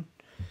one,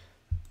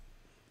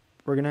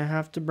 we're going to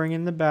have to bring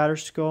in the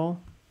Batterskull.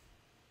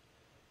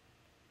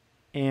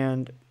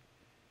 And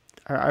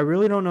I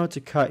really don't know what to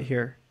cut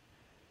here.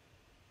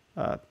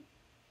 An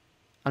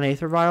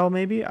Aether Vial,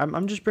 maybe?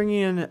 I'm just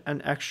bringing in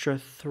an extra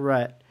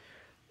threat.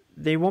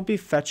 They won't be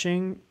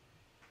fetching,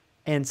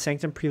 and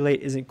Sanctum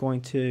Prelate isn't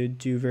going to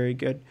do very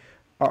good.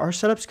 Our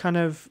setup's kind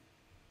of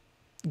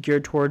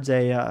geared towards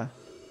a...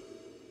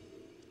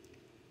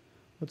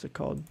 what's it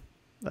called?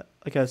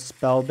 Like a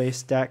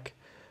spell-based deck.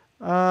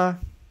 Turn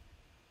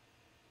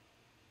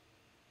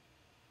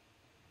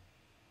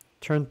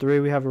 3,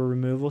 we have a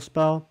removal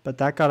spell, but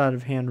that got out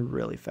of hand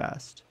really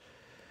fast.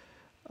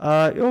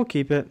 We'll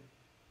keep it.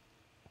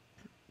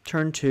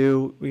 Turn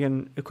 2, we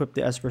can equip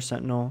the Esper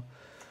Sentinel.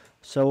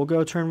 So we'll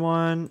go turn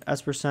 1,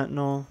 Esper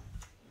Sentinel.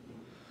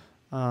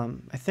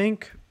 I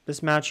think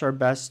this match, our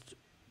best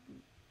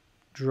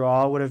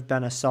draw would have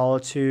been a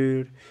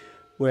Solitude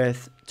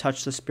with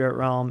Touch the Spirit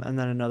Realm and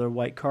then another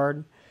white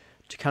card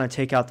to kind of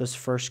take out those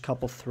first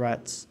couple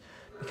threats,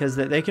 because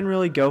they can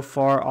really go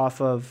far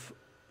off of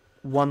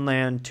 1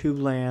 land, 2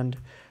 land.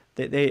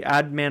 They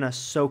add mana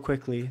so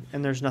quickly,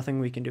 and there's nothing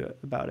we can do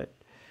about it.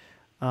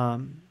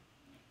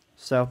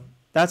 So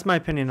that's my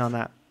opinion on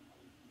that.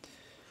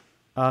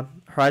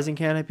 Horizon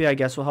Canopy, I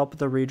guess, will help with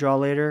the redraw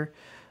later.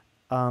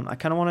 I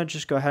kind of want to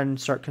just go ahead and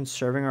start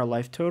conserving our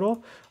life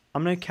total.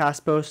 I'm going to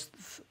cast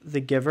both the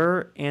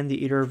Giver and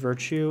the Eater of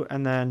Virtue,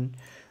 and then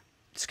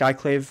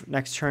Skyclave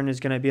next turn is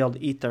going to be able to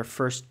eat their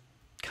first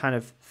kind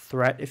of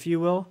threat, if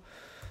you will.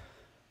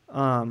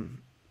 Other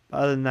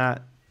than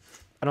that,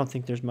 I don't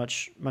think there's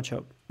much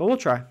hope, but we'll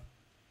try.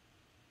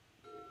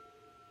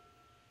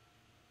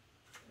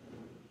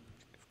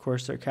 Of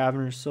course, they're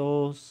Cavernous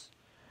Souls,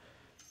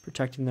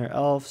 protecting their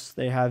elves.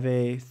 They have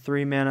a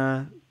 3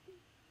 mana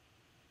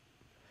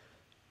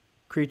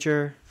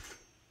creature,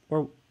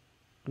 or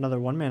another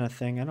 1 mana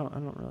thing. I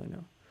don't really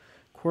know.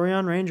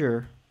 Quarion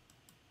Ranger.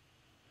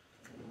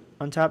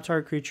 Untap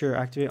target creature,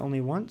 activate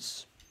only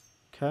once.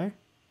 Okay.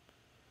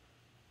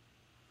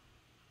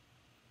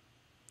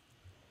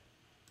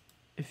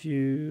 If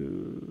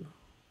you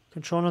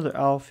control another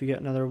elf, you get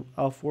another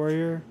elf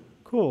warrior.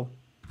 Cool.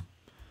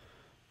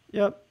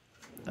 Yep.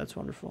 That's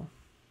wonderful.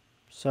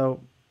 So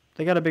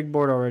they got a big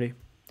board already.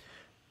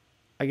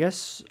 I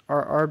guess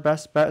our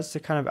best bet is to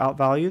kind of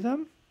outvalue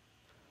them.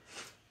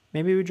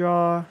 Maybe we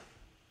draw...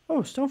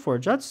 Oh,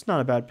 Stoneforge. That's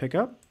not a bad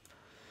pickup.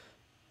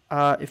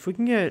 If we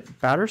can get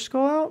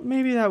Batterskull out,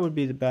 maybe that would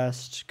be the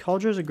best.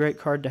 Kaldra is a great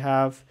card to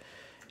have.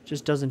 It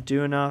just doesn't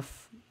do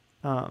enough.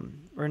 We're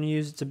going to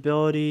use its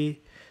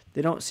ability.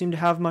 They don't seem to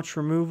have much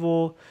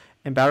removal.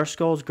 And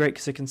Batterskull is great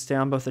because it can stay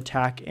on both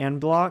attack and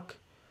block,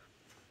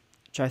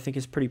 which I think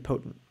is pretty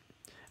potent.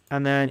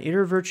 And then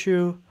Eater of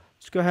Virtue,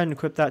 let's go ahead and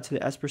equip that to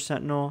the Esper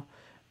Sentinel.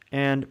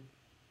 And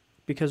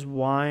because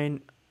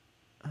wine...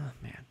 Oh,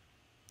 man.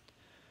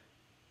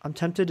 I'm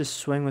tempted to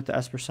swing with the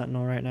Esper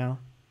Sentinel right now.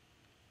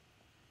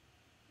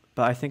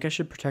 But I think I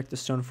should protect the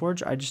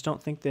Stoneforge. I just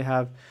don't think they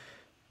have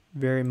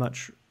very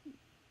much...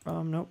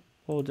 nope.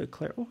 We'll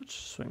declare... Oh, let's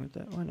just swing with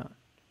that. Why not?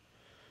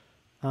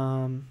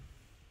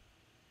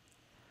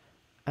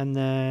 And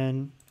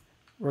then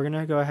we're going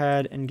to go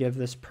ahead and give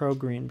this pro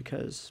green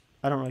because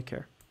I don't really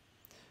care.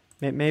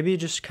 Maybe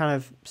just kind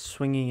of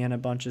swinging in a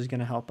bunch is going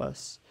to help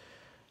us.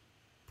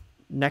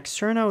 Next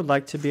turn, I would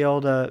like to be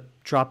able to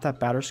drop that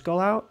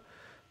Batterskull out.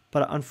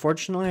 But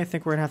unfortunately, I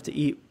think we're going to have to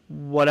eat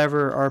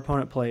whatever our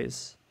opponent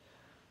plays.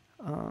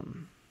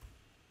 And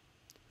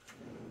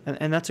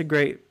that's a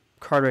great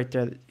card right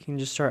there that you can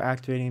just start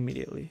activating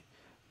immediately.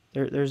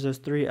 There's those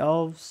 3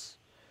 elves.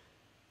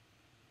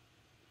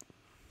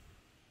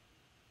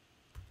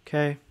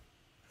 Okay.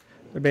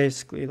 They're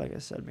basically, like I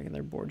said, making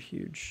their board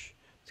huge.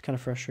 It's kind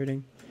of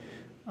frustrating.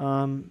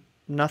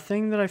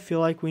 Nothing that I feel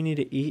like we need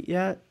to eat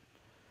yet.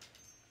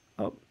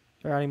 Oh,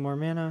 they're adding more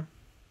mana.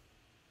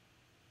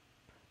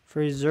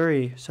 For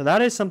Uzuri. So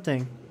that is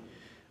something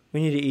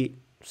we need to eat.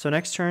 So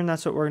next turn,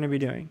 that's what we're going to be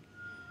doing.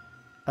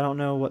 I don't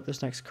know what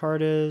this next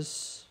card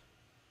is.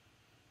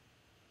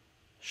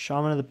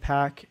 Shaman of the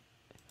Pack.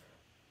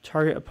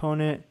 Target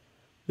opponent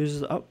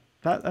loses. Oh,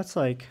 that's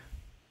like...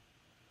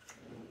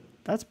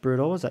 That's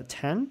brutal. Was that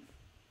 10?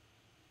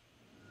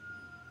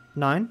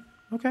 9?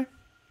 Okay.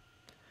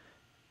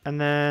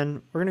 And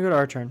then we're going to go to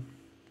our turn.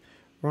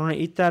 We're going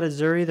to eat that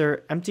Uzuri.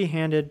 They're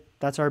empty-handed.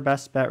 That's our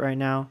best bet right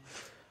now.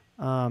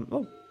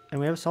 Oh, and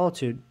we have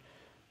Solitude.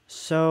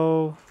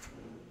 So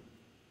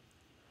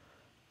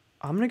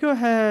I'm going to go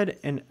ahead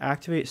and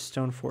activate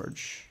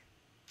Stoneforge.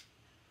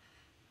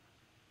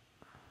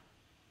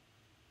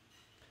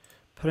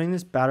 Putting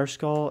this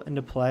Batterskull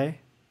into play.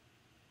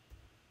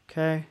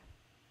 Okay.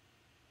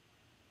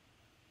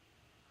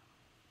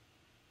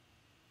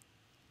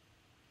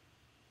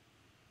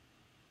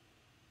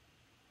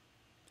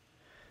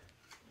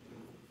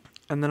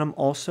 And then I'm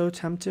also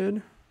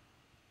tempted.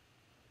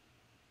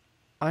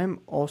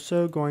 I'm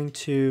also going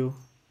to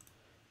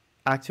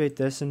activate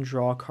this and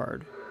draw a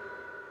card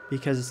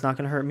because it's not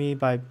going to hurt me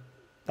by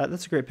that.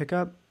 That's a great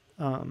pickup.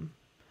 And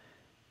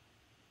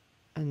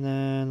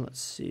then let's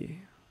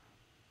see.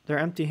 They're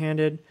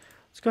empty-handed.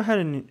 Let's go ahead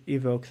and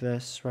evoke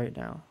this right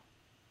now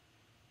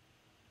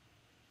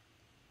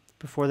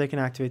before they can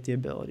activate the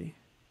ability,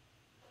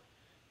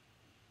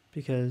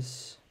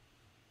 because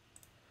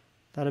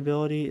that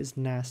ability is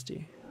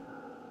nasty.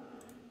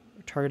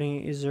 We're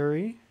targeting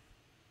Uzuri.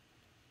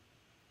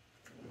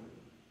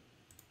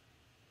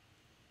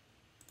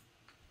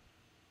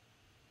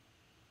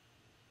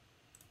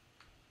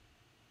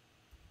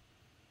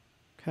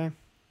 Okay.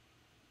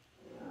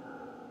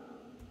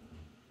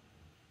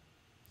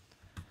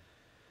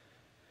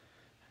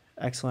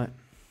 Excellent.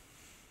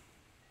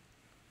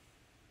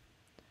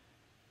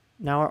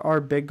 Now our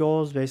big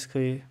goal is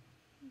basically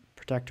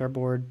protect our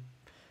board.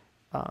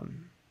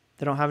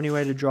 They don't have any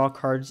way to draw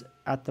cards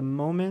at the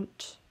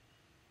moment.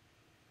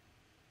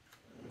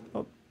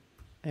 Oh,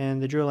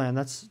 and they drew a land.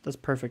 That's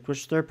perfect,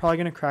 which they're probably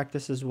going to crack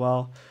this as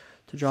well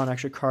to draw an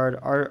extra card.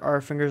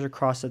 Our fingers are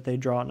crossed that they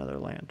draw another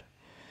land,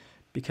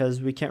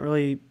 because we can't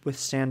really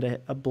withstand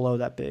a blow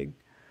that big.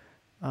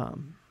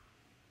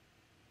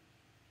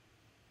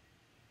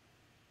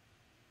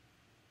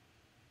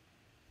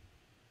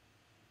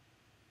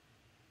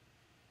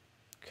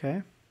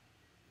 Okay.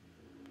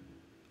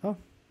 Oh,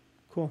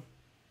 cool.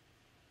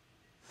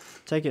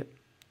 Take it.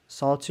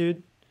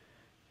 Solitude.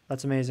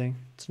 That's amazing.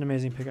 It's an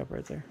amazing pickup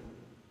right there.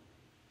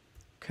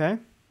 Okay.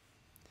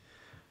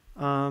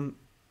 I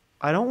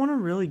don't want to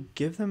really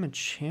give them a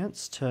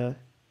chance to...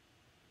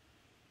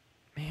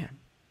 Man.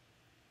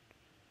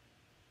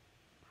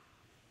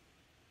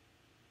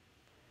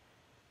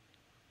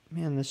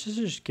 Man, this is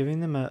just giving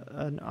them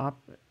a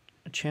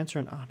chance or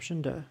an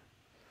option to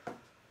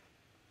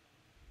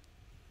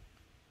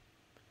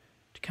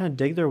kind of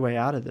dig their way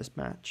out of this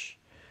match.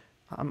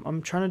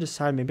 I'm trying to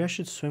decide. Maybe I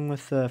should swing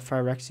with the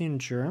Phyrexian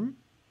Germ.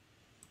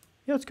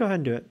 Yeah, let's go ahead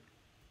and do it.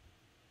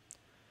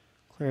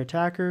 Clear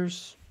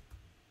attackers.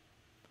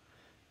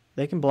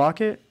 They can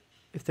block it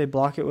if they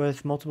block it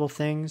with multiple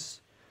things.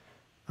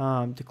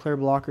 Declare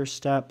blocker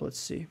step. Let's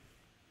see.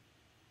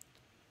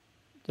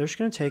 They're just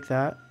going to take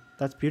that.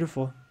 That's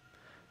beautiful.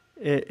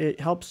 It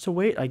helps to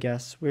wait, I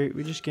guess.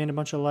 We just gained a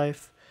bunch of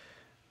life.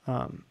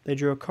 They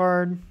drew a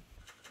card.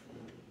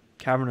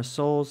 Cavern of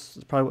Souls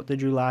is probably what they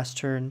drew last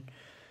turn.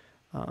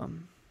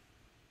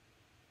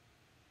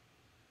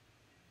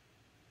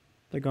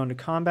 They're going to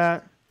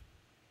combat.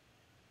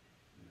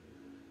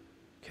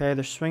 Okay,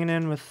 they're swinging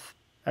in with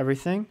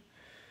everything,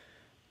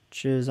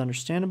 which is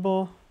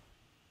understandable.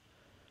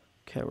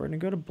 Okay, we're going to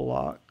go to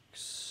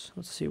blocks.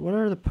 Let's see, what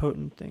are the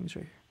potent things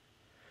right here?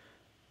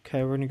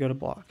 Okay, we're going to go to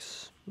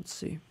blocks. Let's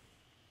see.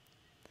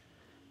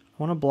 I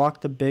want to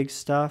block the big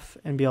stuff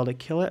and be able to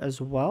kill it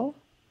as well.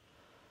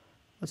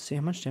 Let's see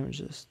how much damage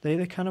is this.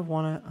 They kind of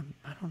want to,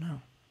 I don't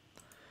know.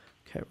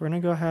 Okay, we're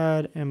going to go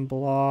ahead and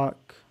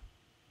block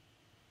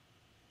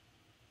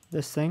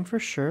this thing for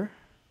sure.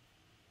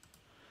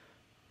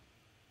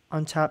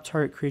 Untap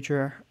target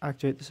creature,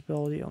 activate this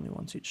ability only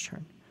once each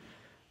turn.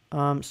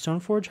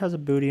 Stoneforge has a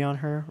booty on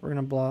her. We're going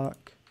to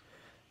block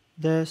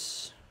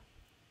this.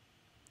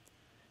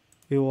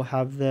 We will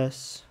have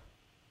this.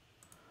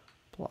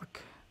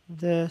 Block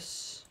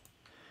this.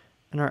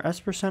 And our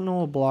Esper Sentinel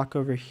will block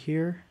over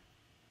here.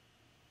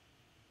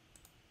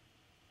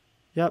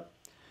 Yep.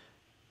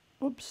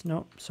 Oops,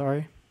 nope,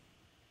 sorry.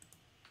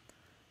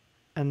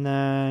 And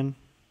then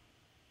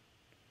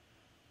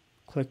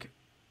click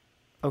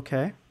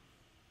OK.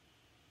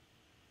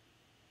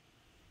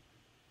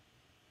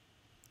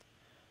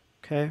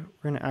 Okay,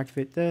 we're going to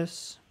activate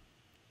this,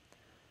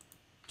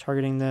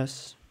 targeting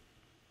this.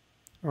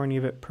 We're going to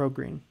give it pro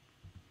green.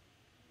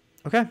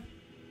 Okay.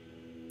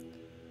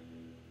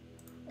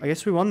 I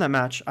guess we won that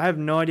match. I have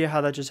no idea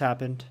how that just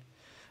happened.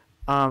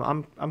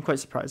 I'm quite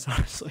surprised,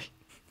 honestly.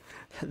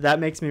 That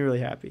makes me really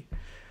happy.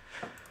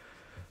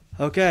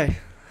 Okay,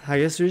 I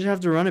guess we just have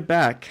to run it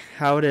back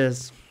how it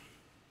is,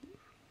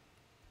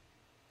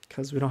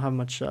 because we don't have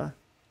much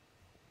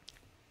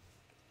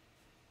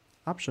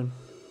option.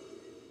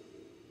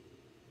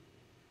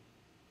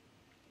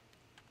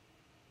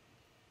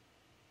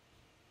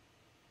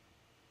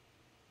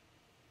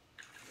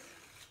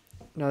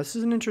 Now this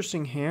is an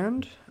interesting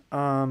hand.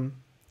 I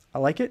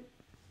like it,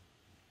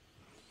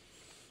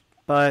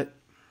 but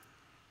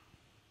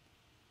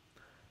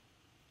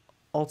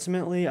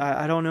ultimately,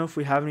 I don't know if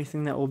we have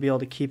anything that will be able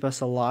to keep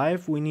us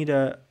alive. We need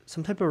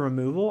some type of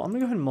removal. I'm gonna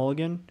go ahead and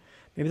mulligan.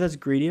 Maybe that's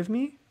greedy of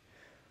me.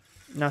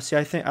 Now, see,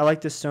 I think I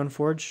like this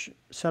Stoneforge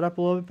setup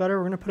a little bit better.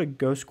 We're gonna put a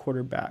Ghost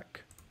Quarter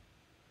back.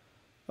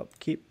 Oh,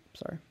 keep.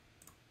 Sorry.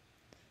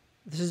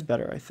 This is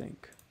better, I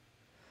think.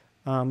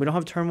 We don't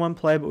have turn 1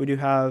 play, but we do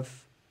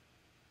have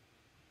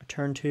a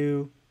turn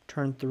 2,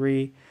 turn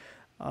 3.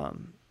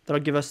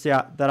 That'll give us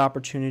that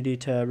opportunity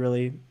to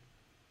really,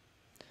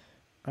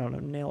 I don't know,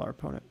 nail our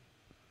opponent.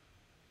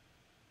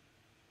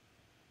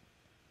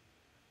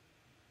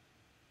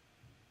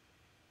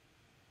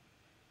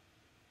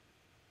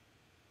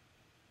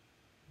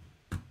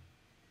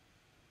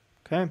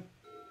 Okay.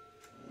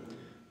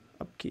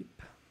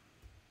 Upkeep.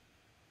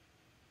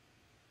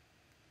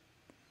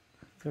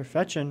 They're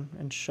fetching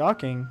and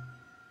shocking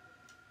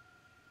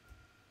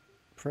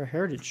for a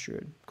Heritage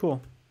Druid. Cool.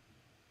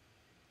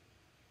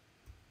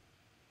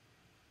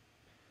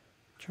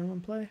 Turn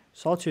 1 play.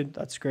 Solitude,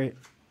 that's great.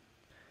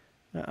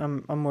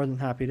 I'm more than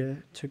happy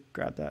to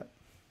grab that.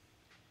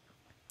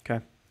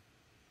 Okay.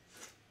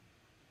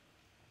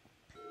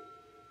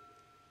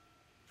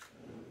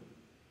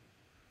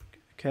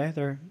 Okay,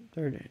 they're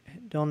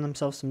dealing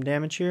themselves some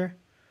damage here.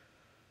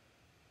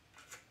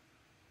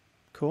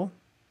 Cool.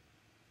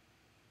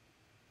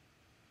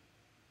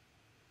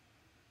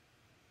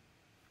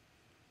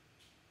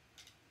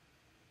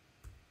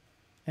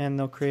 And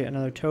they'll create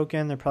another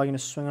token. They're probably going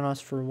to swing on us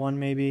for 1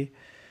 maybe.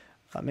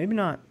 Maybe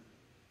not.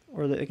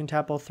 Or they can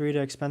tap all 3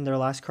 to expend their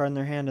last card in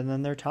their hand, and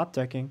then they're top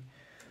decking.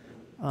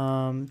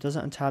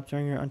 Doesn't untap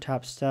during your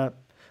untap step.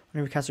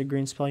 Whenever you cast a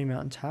green spell, you may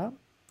untap.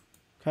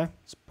 Okay,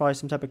 it's probably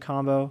some type of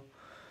combo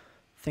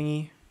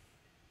thingy.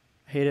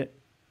 I hate it.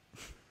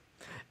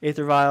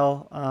 Aether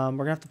Vial, we're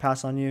going to have to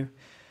pass on you.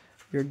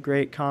 You're a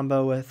great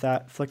combo with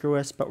that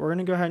Flickerwisp, but we're going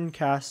to go ahead and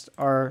cast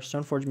our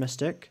Stoneforge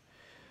Mystic.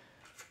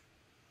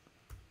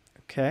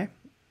 Okay,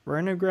 we're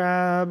going to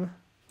grab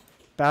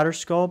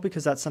Batterskull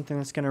because that's something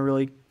that's going to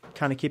really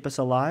kind of keep us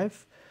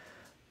alive.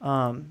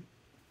 Gaining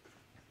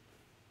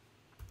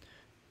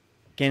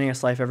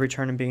us life every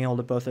turn and being able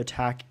to both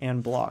attack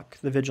and block.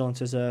 The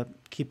Vigilance is a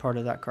key part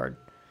of that card.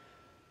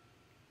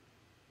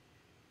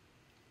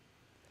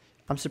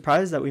 I'm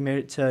surprised that we made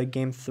it to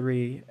game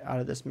 3 out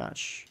of this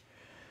match.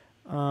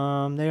 They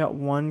got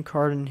 1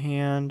 card in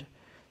hand.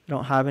 They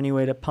don't have any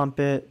way to pump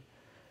it.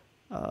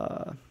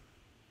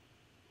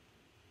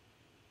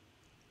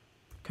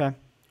 Okay.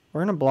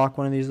 We're going to block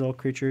one of these little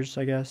creatures,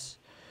 I guess.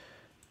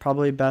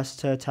 Probably best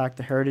to attack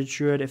the Heritage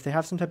Druid. If they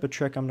have some type of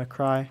trick, I'm going to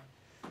cry.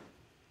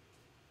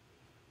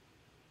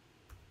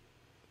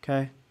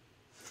 Okay.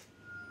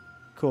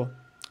 Cool.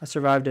 I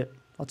survived it.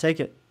 I'll take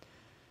it.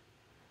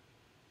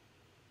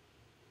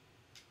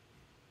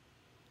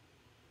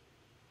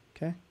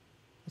 Okay.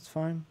 That's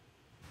fine.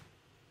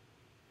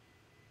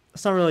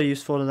 It's not really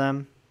useful to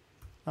them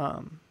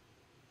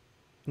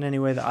in any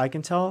way that I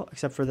can tell,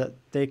 except for that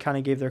they kind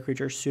of gave their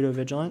creature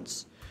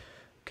pseudo-vigilance.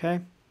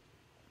 Okay.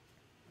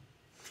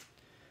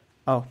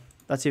 Oh,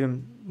 that's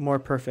even more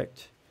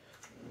perfect.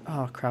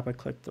 Oh, crap, I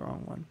clicked the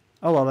wrong one.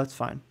 Oh, well, that's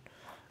fine.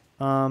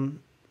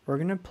 We're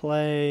going to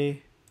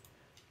play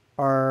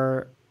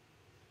our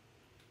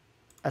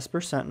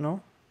Esper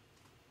Sentinel.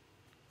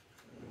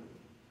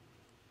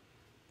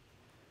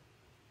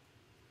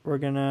 We're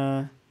going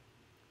to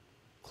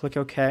click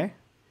OK.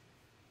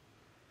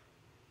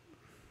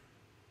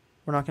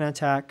 We're not going to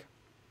attack.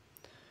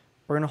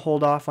 We're going to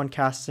hold off on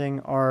casting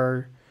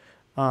our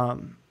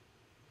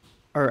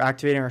or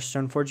activating our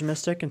Stoneforge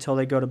Mystic until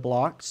they go to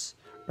blocks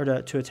or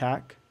to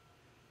attack.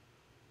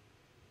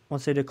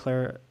 Once they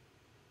declare,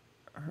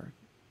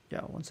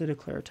 once they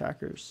declare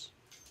attackers.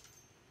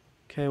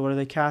 Okay, what are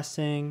they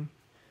casting?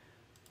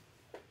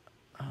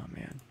 Oh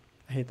man,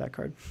 I hate that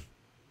card.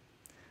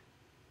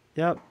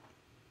 Yep.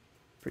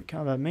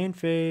 Pre-combat main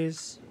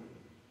phase.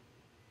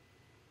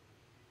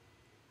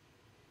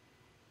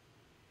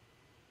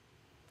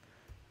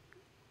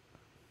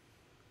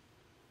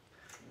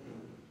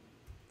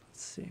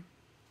 Let's see.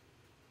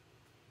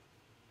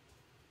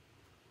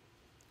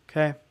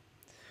 Okay.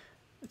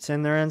 It's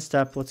in their end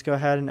step. Let's go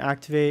ahead and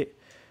activate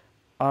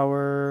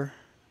our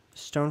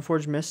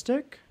Stoneforge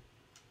Mystic.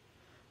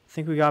 I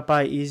think we got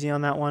by easy on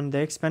that one.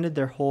 They expended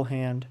their whole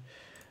hand.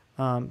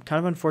 Kind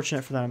of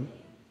unfortunate for them.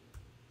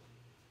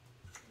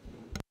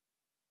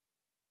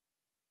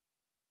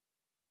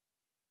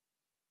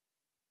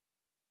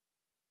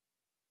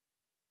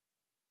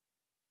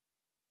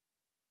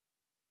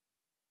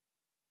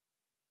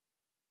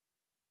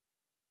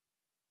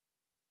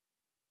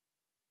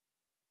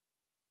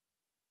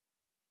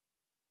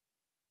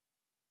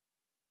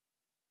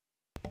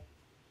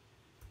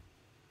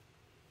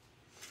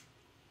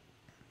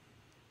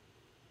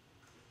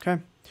 Okay,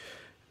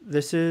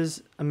 this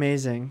is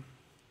amazing.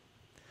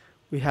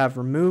 We have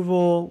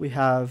removal, we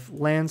have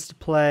lands to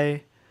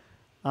play.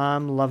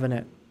 I'm loving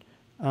it.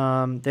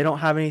 They don't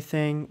have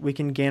anything. We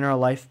can gain our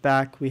life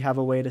back. We have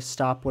a way to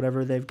stop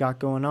whatever they've got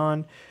going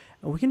on.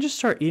 And we can just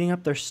start eating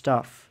up their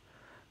stuff.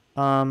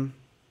 I'm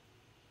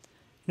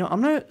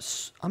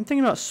thinking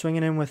about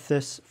swinging in with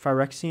this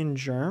Phyrexian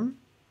Germ.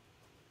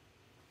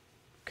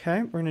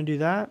 Okay, we're going to do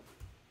that.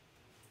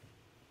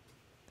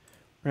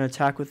 We're going to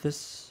attack with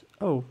this.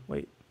 Oh,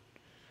 wait.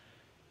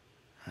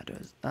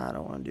 I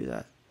don't want to do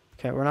that.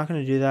 Okay, we're not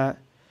going to do that.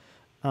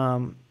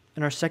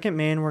 In our second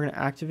main, we're going to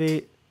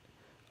activate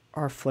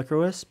our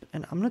Flickerwisp,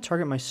 and I'm going to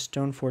target my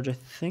Stoneforge. I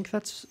think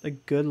that's a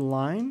good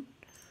line.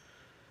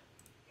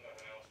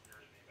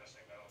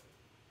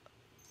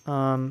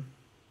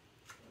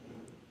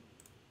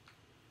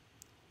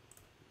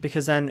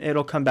 Because then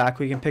it'll come back.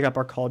 We can pick up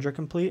our Kaldra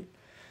Compleat.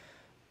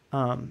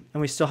 And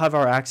we still have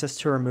our access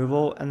to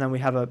removal, and then we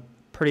have a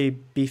pretty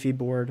beefy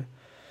board.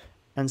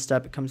 End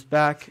step, it comes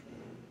back.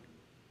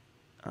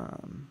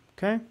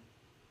 Okay.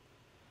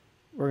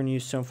 We're going to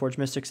use Stoneforge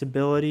Mystic's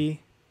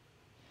ability.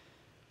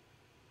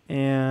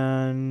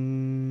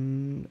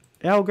 And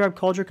yeah, we'll grab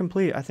Kaldra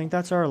Compleat. I think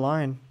that's our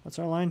line. That's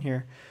our line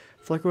here.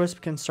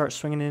 Flickerwisp can start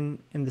swinging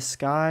in the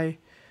sky.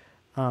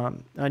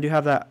 And I do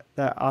have that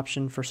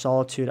option for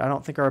Solitude. I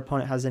don't think our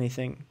opponent has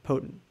anything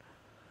potent.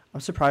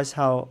 I'm surprised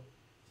how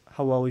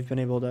well we've been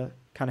able to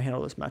kind of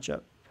handle this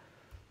matchup.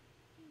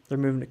 They're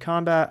moving to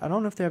combat. I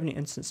don't know if they have any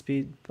instant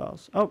speed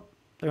spells. Oh,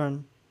 they're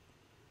going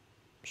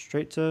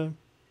straight to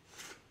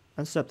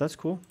end step. That's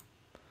cool.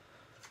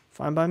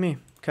 Fine by me.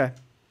 Okay.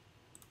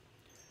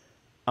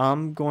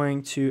 I'm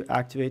going to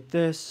activate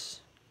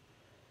this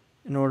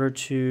in order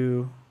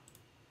to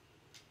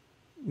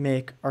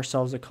make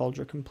ourselves a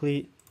Kaldra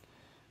Compleat.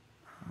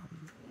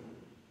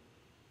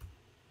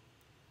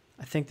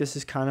 I think this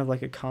is kind of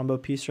like a combo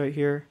piece right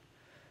here,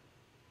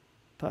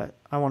 but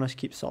I want to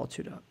keep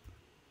Solitude up.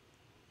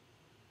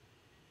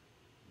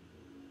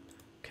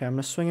 Okay, I'm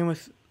going to swing in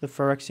with the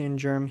Phyrexian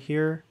Germ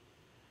here.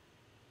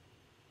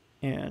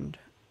 And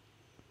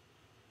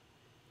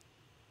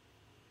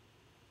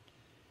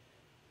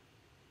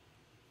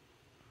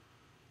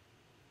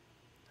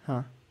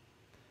no,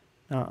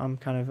 I'm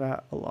kind of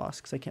at a loss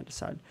because I can't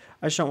decide.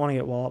 I just don't want to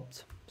get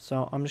walloped,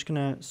 so I'm just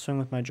going to swing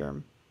with my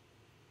Germ.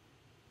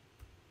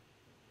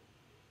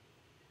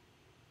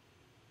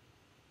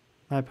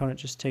 My opponent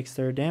just takes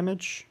their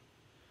damage.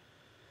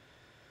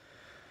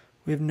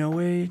 We have no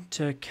way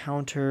to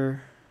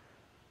counter.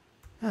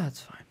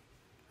 That's fine.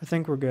 I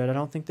think we're good. I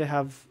don't think they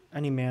have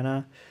any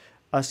mana.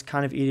 Us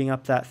kind of eating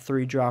up that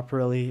 3-drop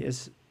really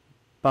is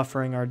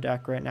buffering our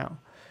deck right now.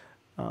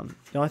 The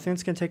only thing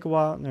that's going to take a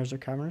while, and there's our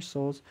Cavernous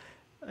Souls,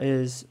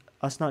 is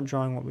us not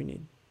drawing what we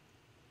need.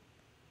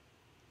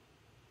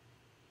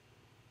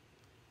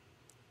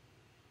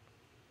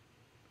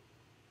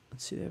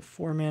 Let's see, they have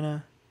 4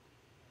 mana.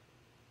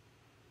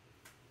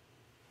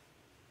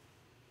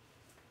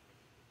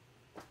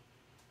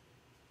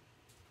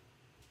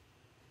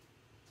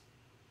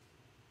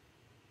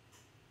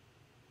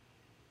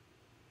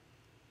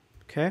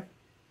 Okay.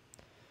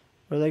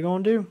 What are they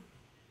going to do?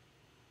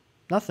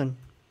 Nothing.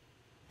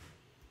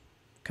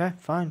 Okay,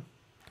 fine.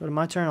 Go to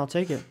my turn. I'll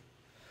take it.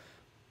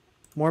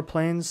 More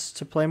planes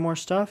to play more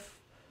stuff.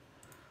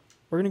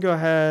 We're going to go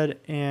ahead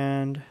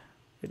and...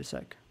 Wait a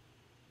sec.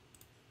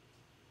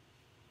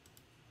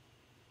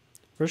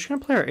 We're just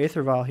going to play our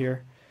Aether Vial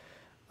here.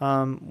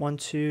 1,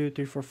 2,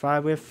 3, 4,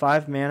 5. We have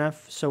 5 mana,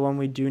 so when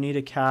we do need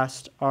to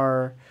cast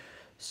our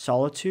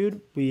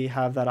Solitude, we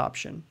have that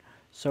option.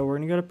 So we're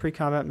going to go to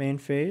pre-combat main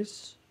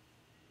phase.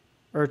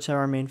 Or to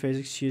our main phase,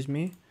 excuse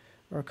me.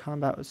 Our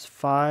combat was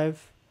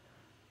 5.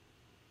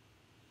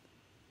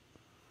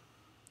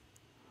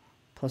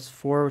 Plus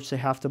 4, which they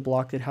have to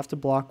block. They'd have to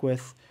block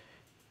with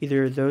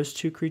either those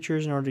 2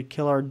 creatures in order to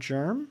kill our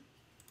Germ.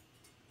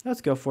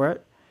 Let's go for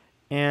it.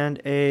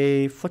 And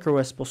a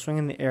Flickerwisp will swing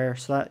in the air.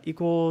 So that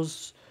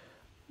equals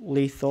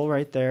lethal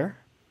right there.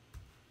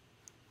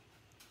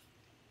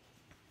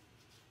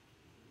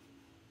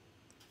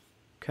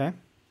 Okay.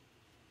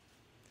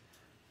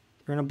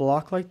 We're going to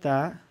block like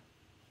that.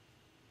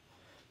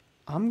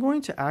 I'm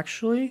going to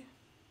actually...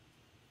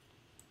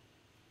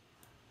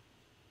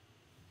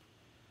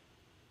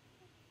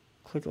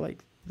 click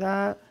like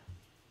that.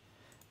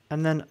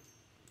 And then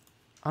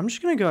I'm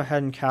just going to go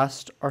ahead and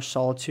cast our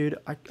Solitude.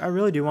 I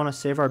really do want to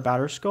save our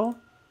Batterskull.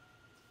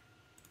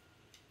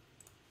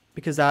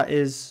 because that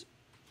is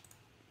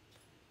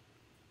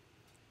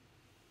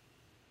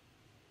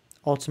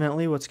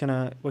ultimately what's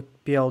gonna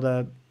be able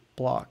to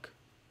block.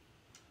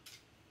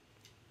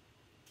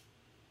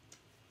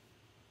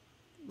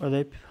 Are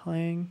they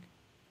playing?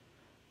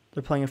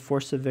 They're playing a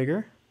Force of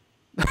Vigor.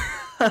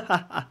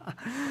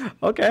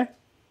 Okay.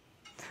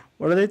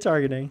 What are they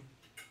targeting?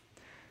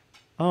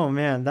 Oh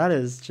man, that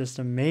is just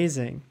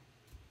amazing.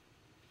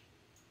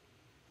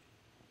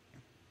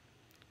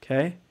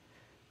 Okay.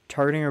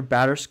 Targeting our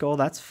Batterskull,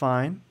 that's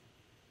fine.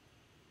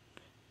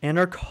 And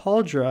our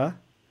Kaldra,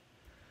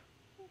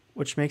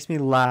 which makes me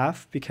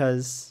laugh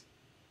because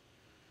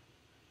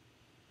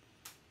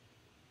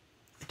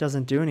it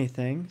doesn't do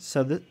anything.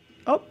 So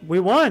oh, we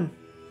won.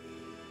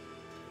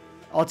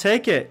 I'll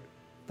take it.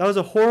 That was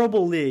a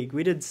horrible league.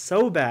 We did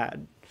so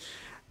bad.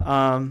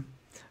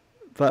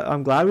 But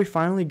I'm glad we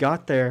finally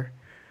got there.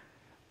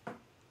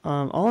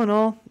 All in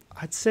all,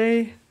 I'd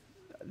say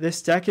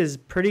this deck is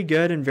pretty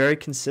good and very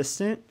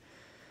consistent.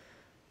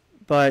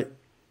 But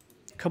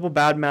a couple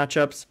bad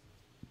matchups,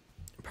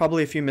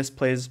 probably a few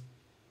misplays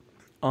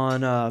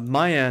on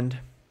my end,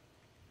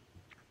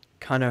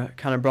 kind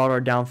of brought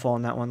our downfall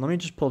in that one. Let me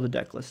just pull the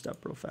deck list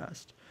up real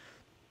fast.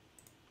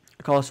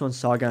 I call this one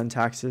Saga and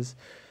Taxes.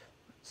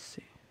 Let's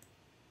see.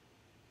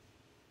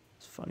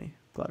 It's funny.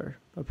 Glad our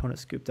opponent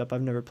scooped up.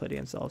 I've never played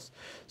against elves.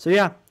 So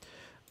yeah,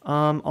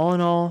 all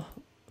in all,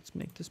 let's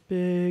make this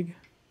big.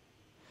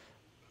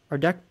 Our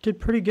deck did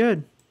pretty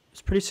good.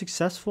 It's pretty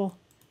successful.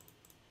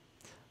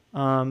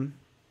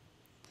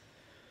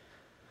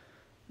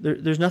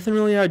 There's nothing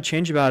really I'd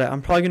change about it.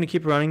 I'm probably going to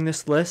keep running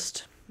this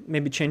list.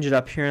 Maybe change it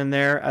up here and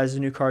there as the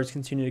new cards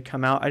continue to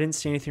come out. I didn't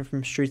see anything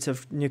from Streets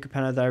of New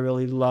Capenna that I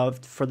really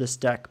loved for this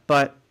deck,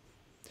 but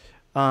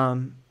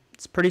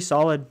it's pretty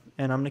solid,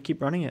 and I'm going to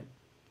keep running it.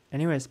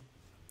 Anyways,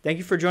 thank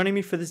you for joining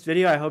me for this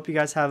video. I hope you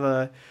guys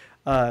have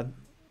a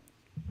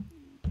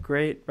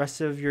great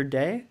rest of your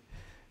day.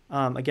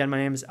 Again, my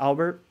name is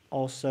Albert,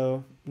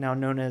 also now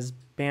known as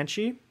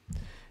Banshee.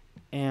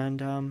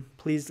 And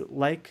please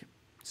like,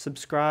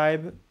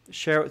 subscribe,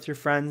 share it with your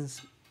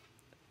friends.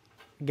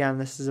 Again,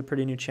 this is a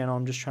pretty new channel.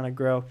 I'm just trying to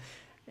grow.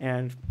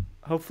 And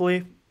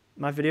hopefully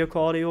my video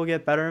quality will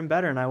get better and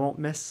better, and I won't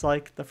miss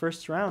like the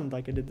first round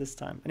like I did this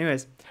time.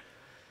 Anyways,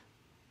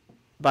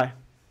 bye.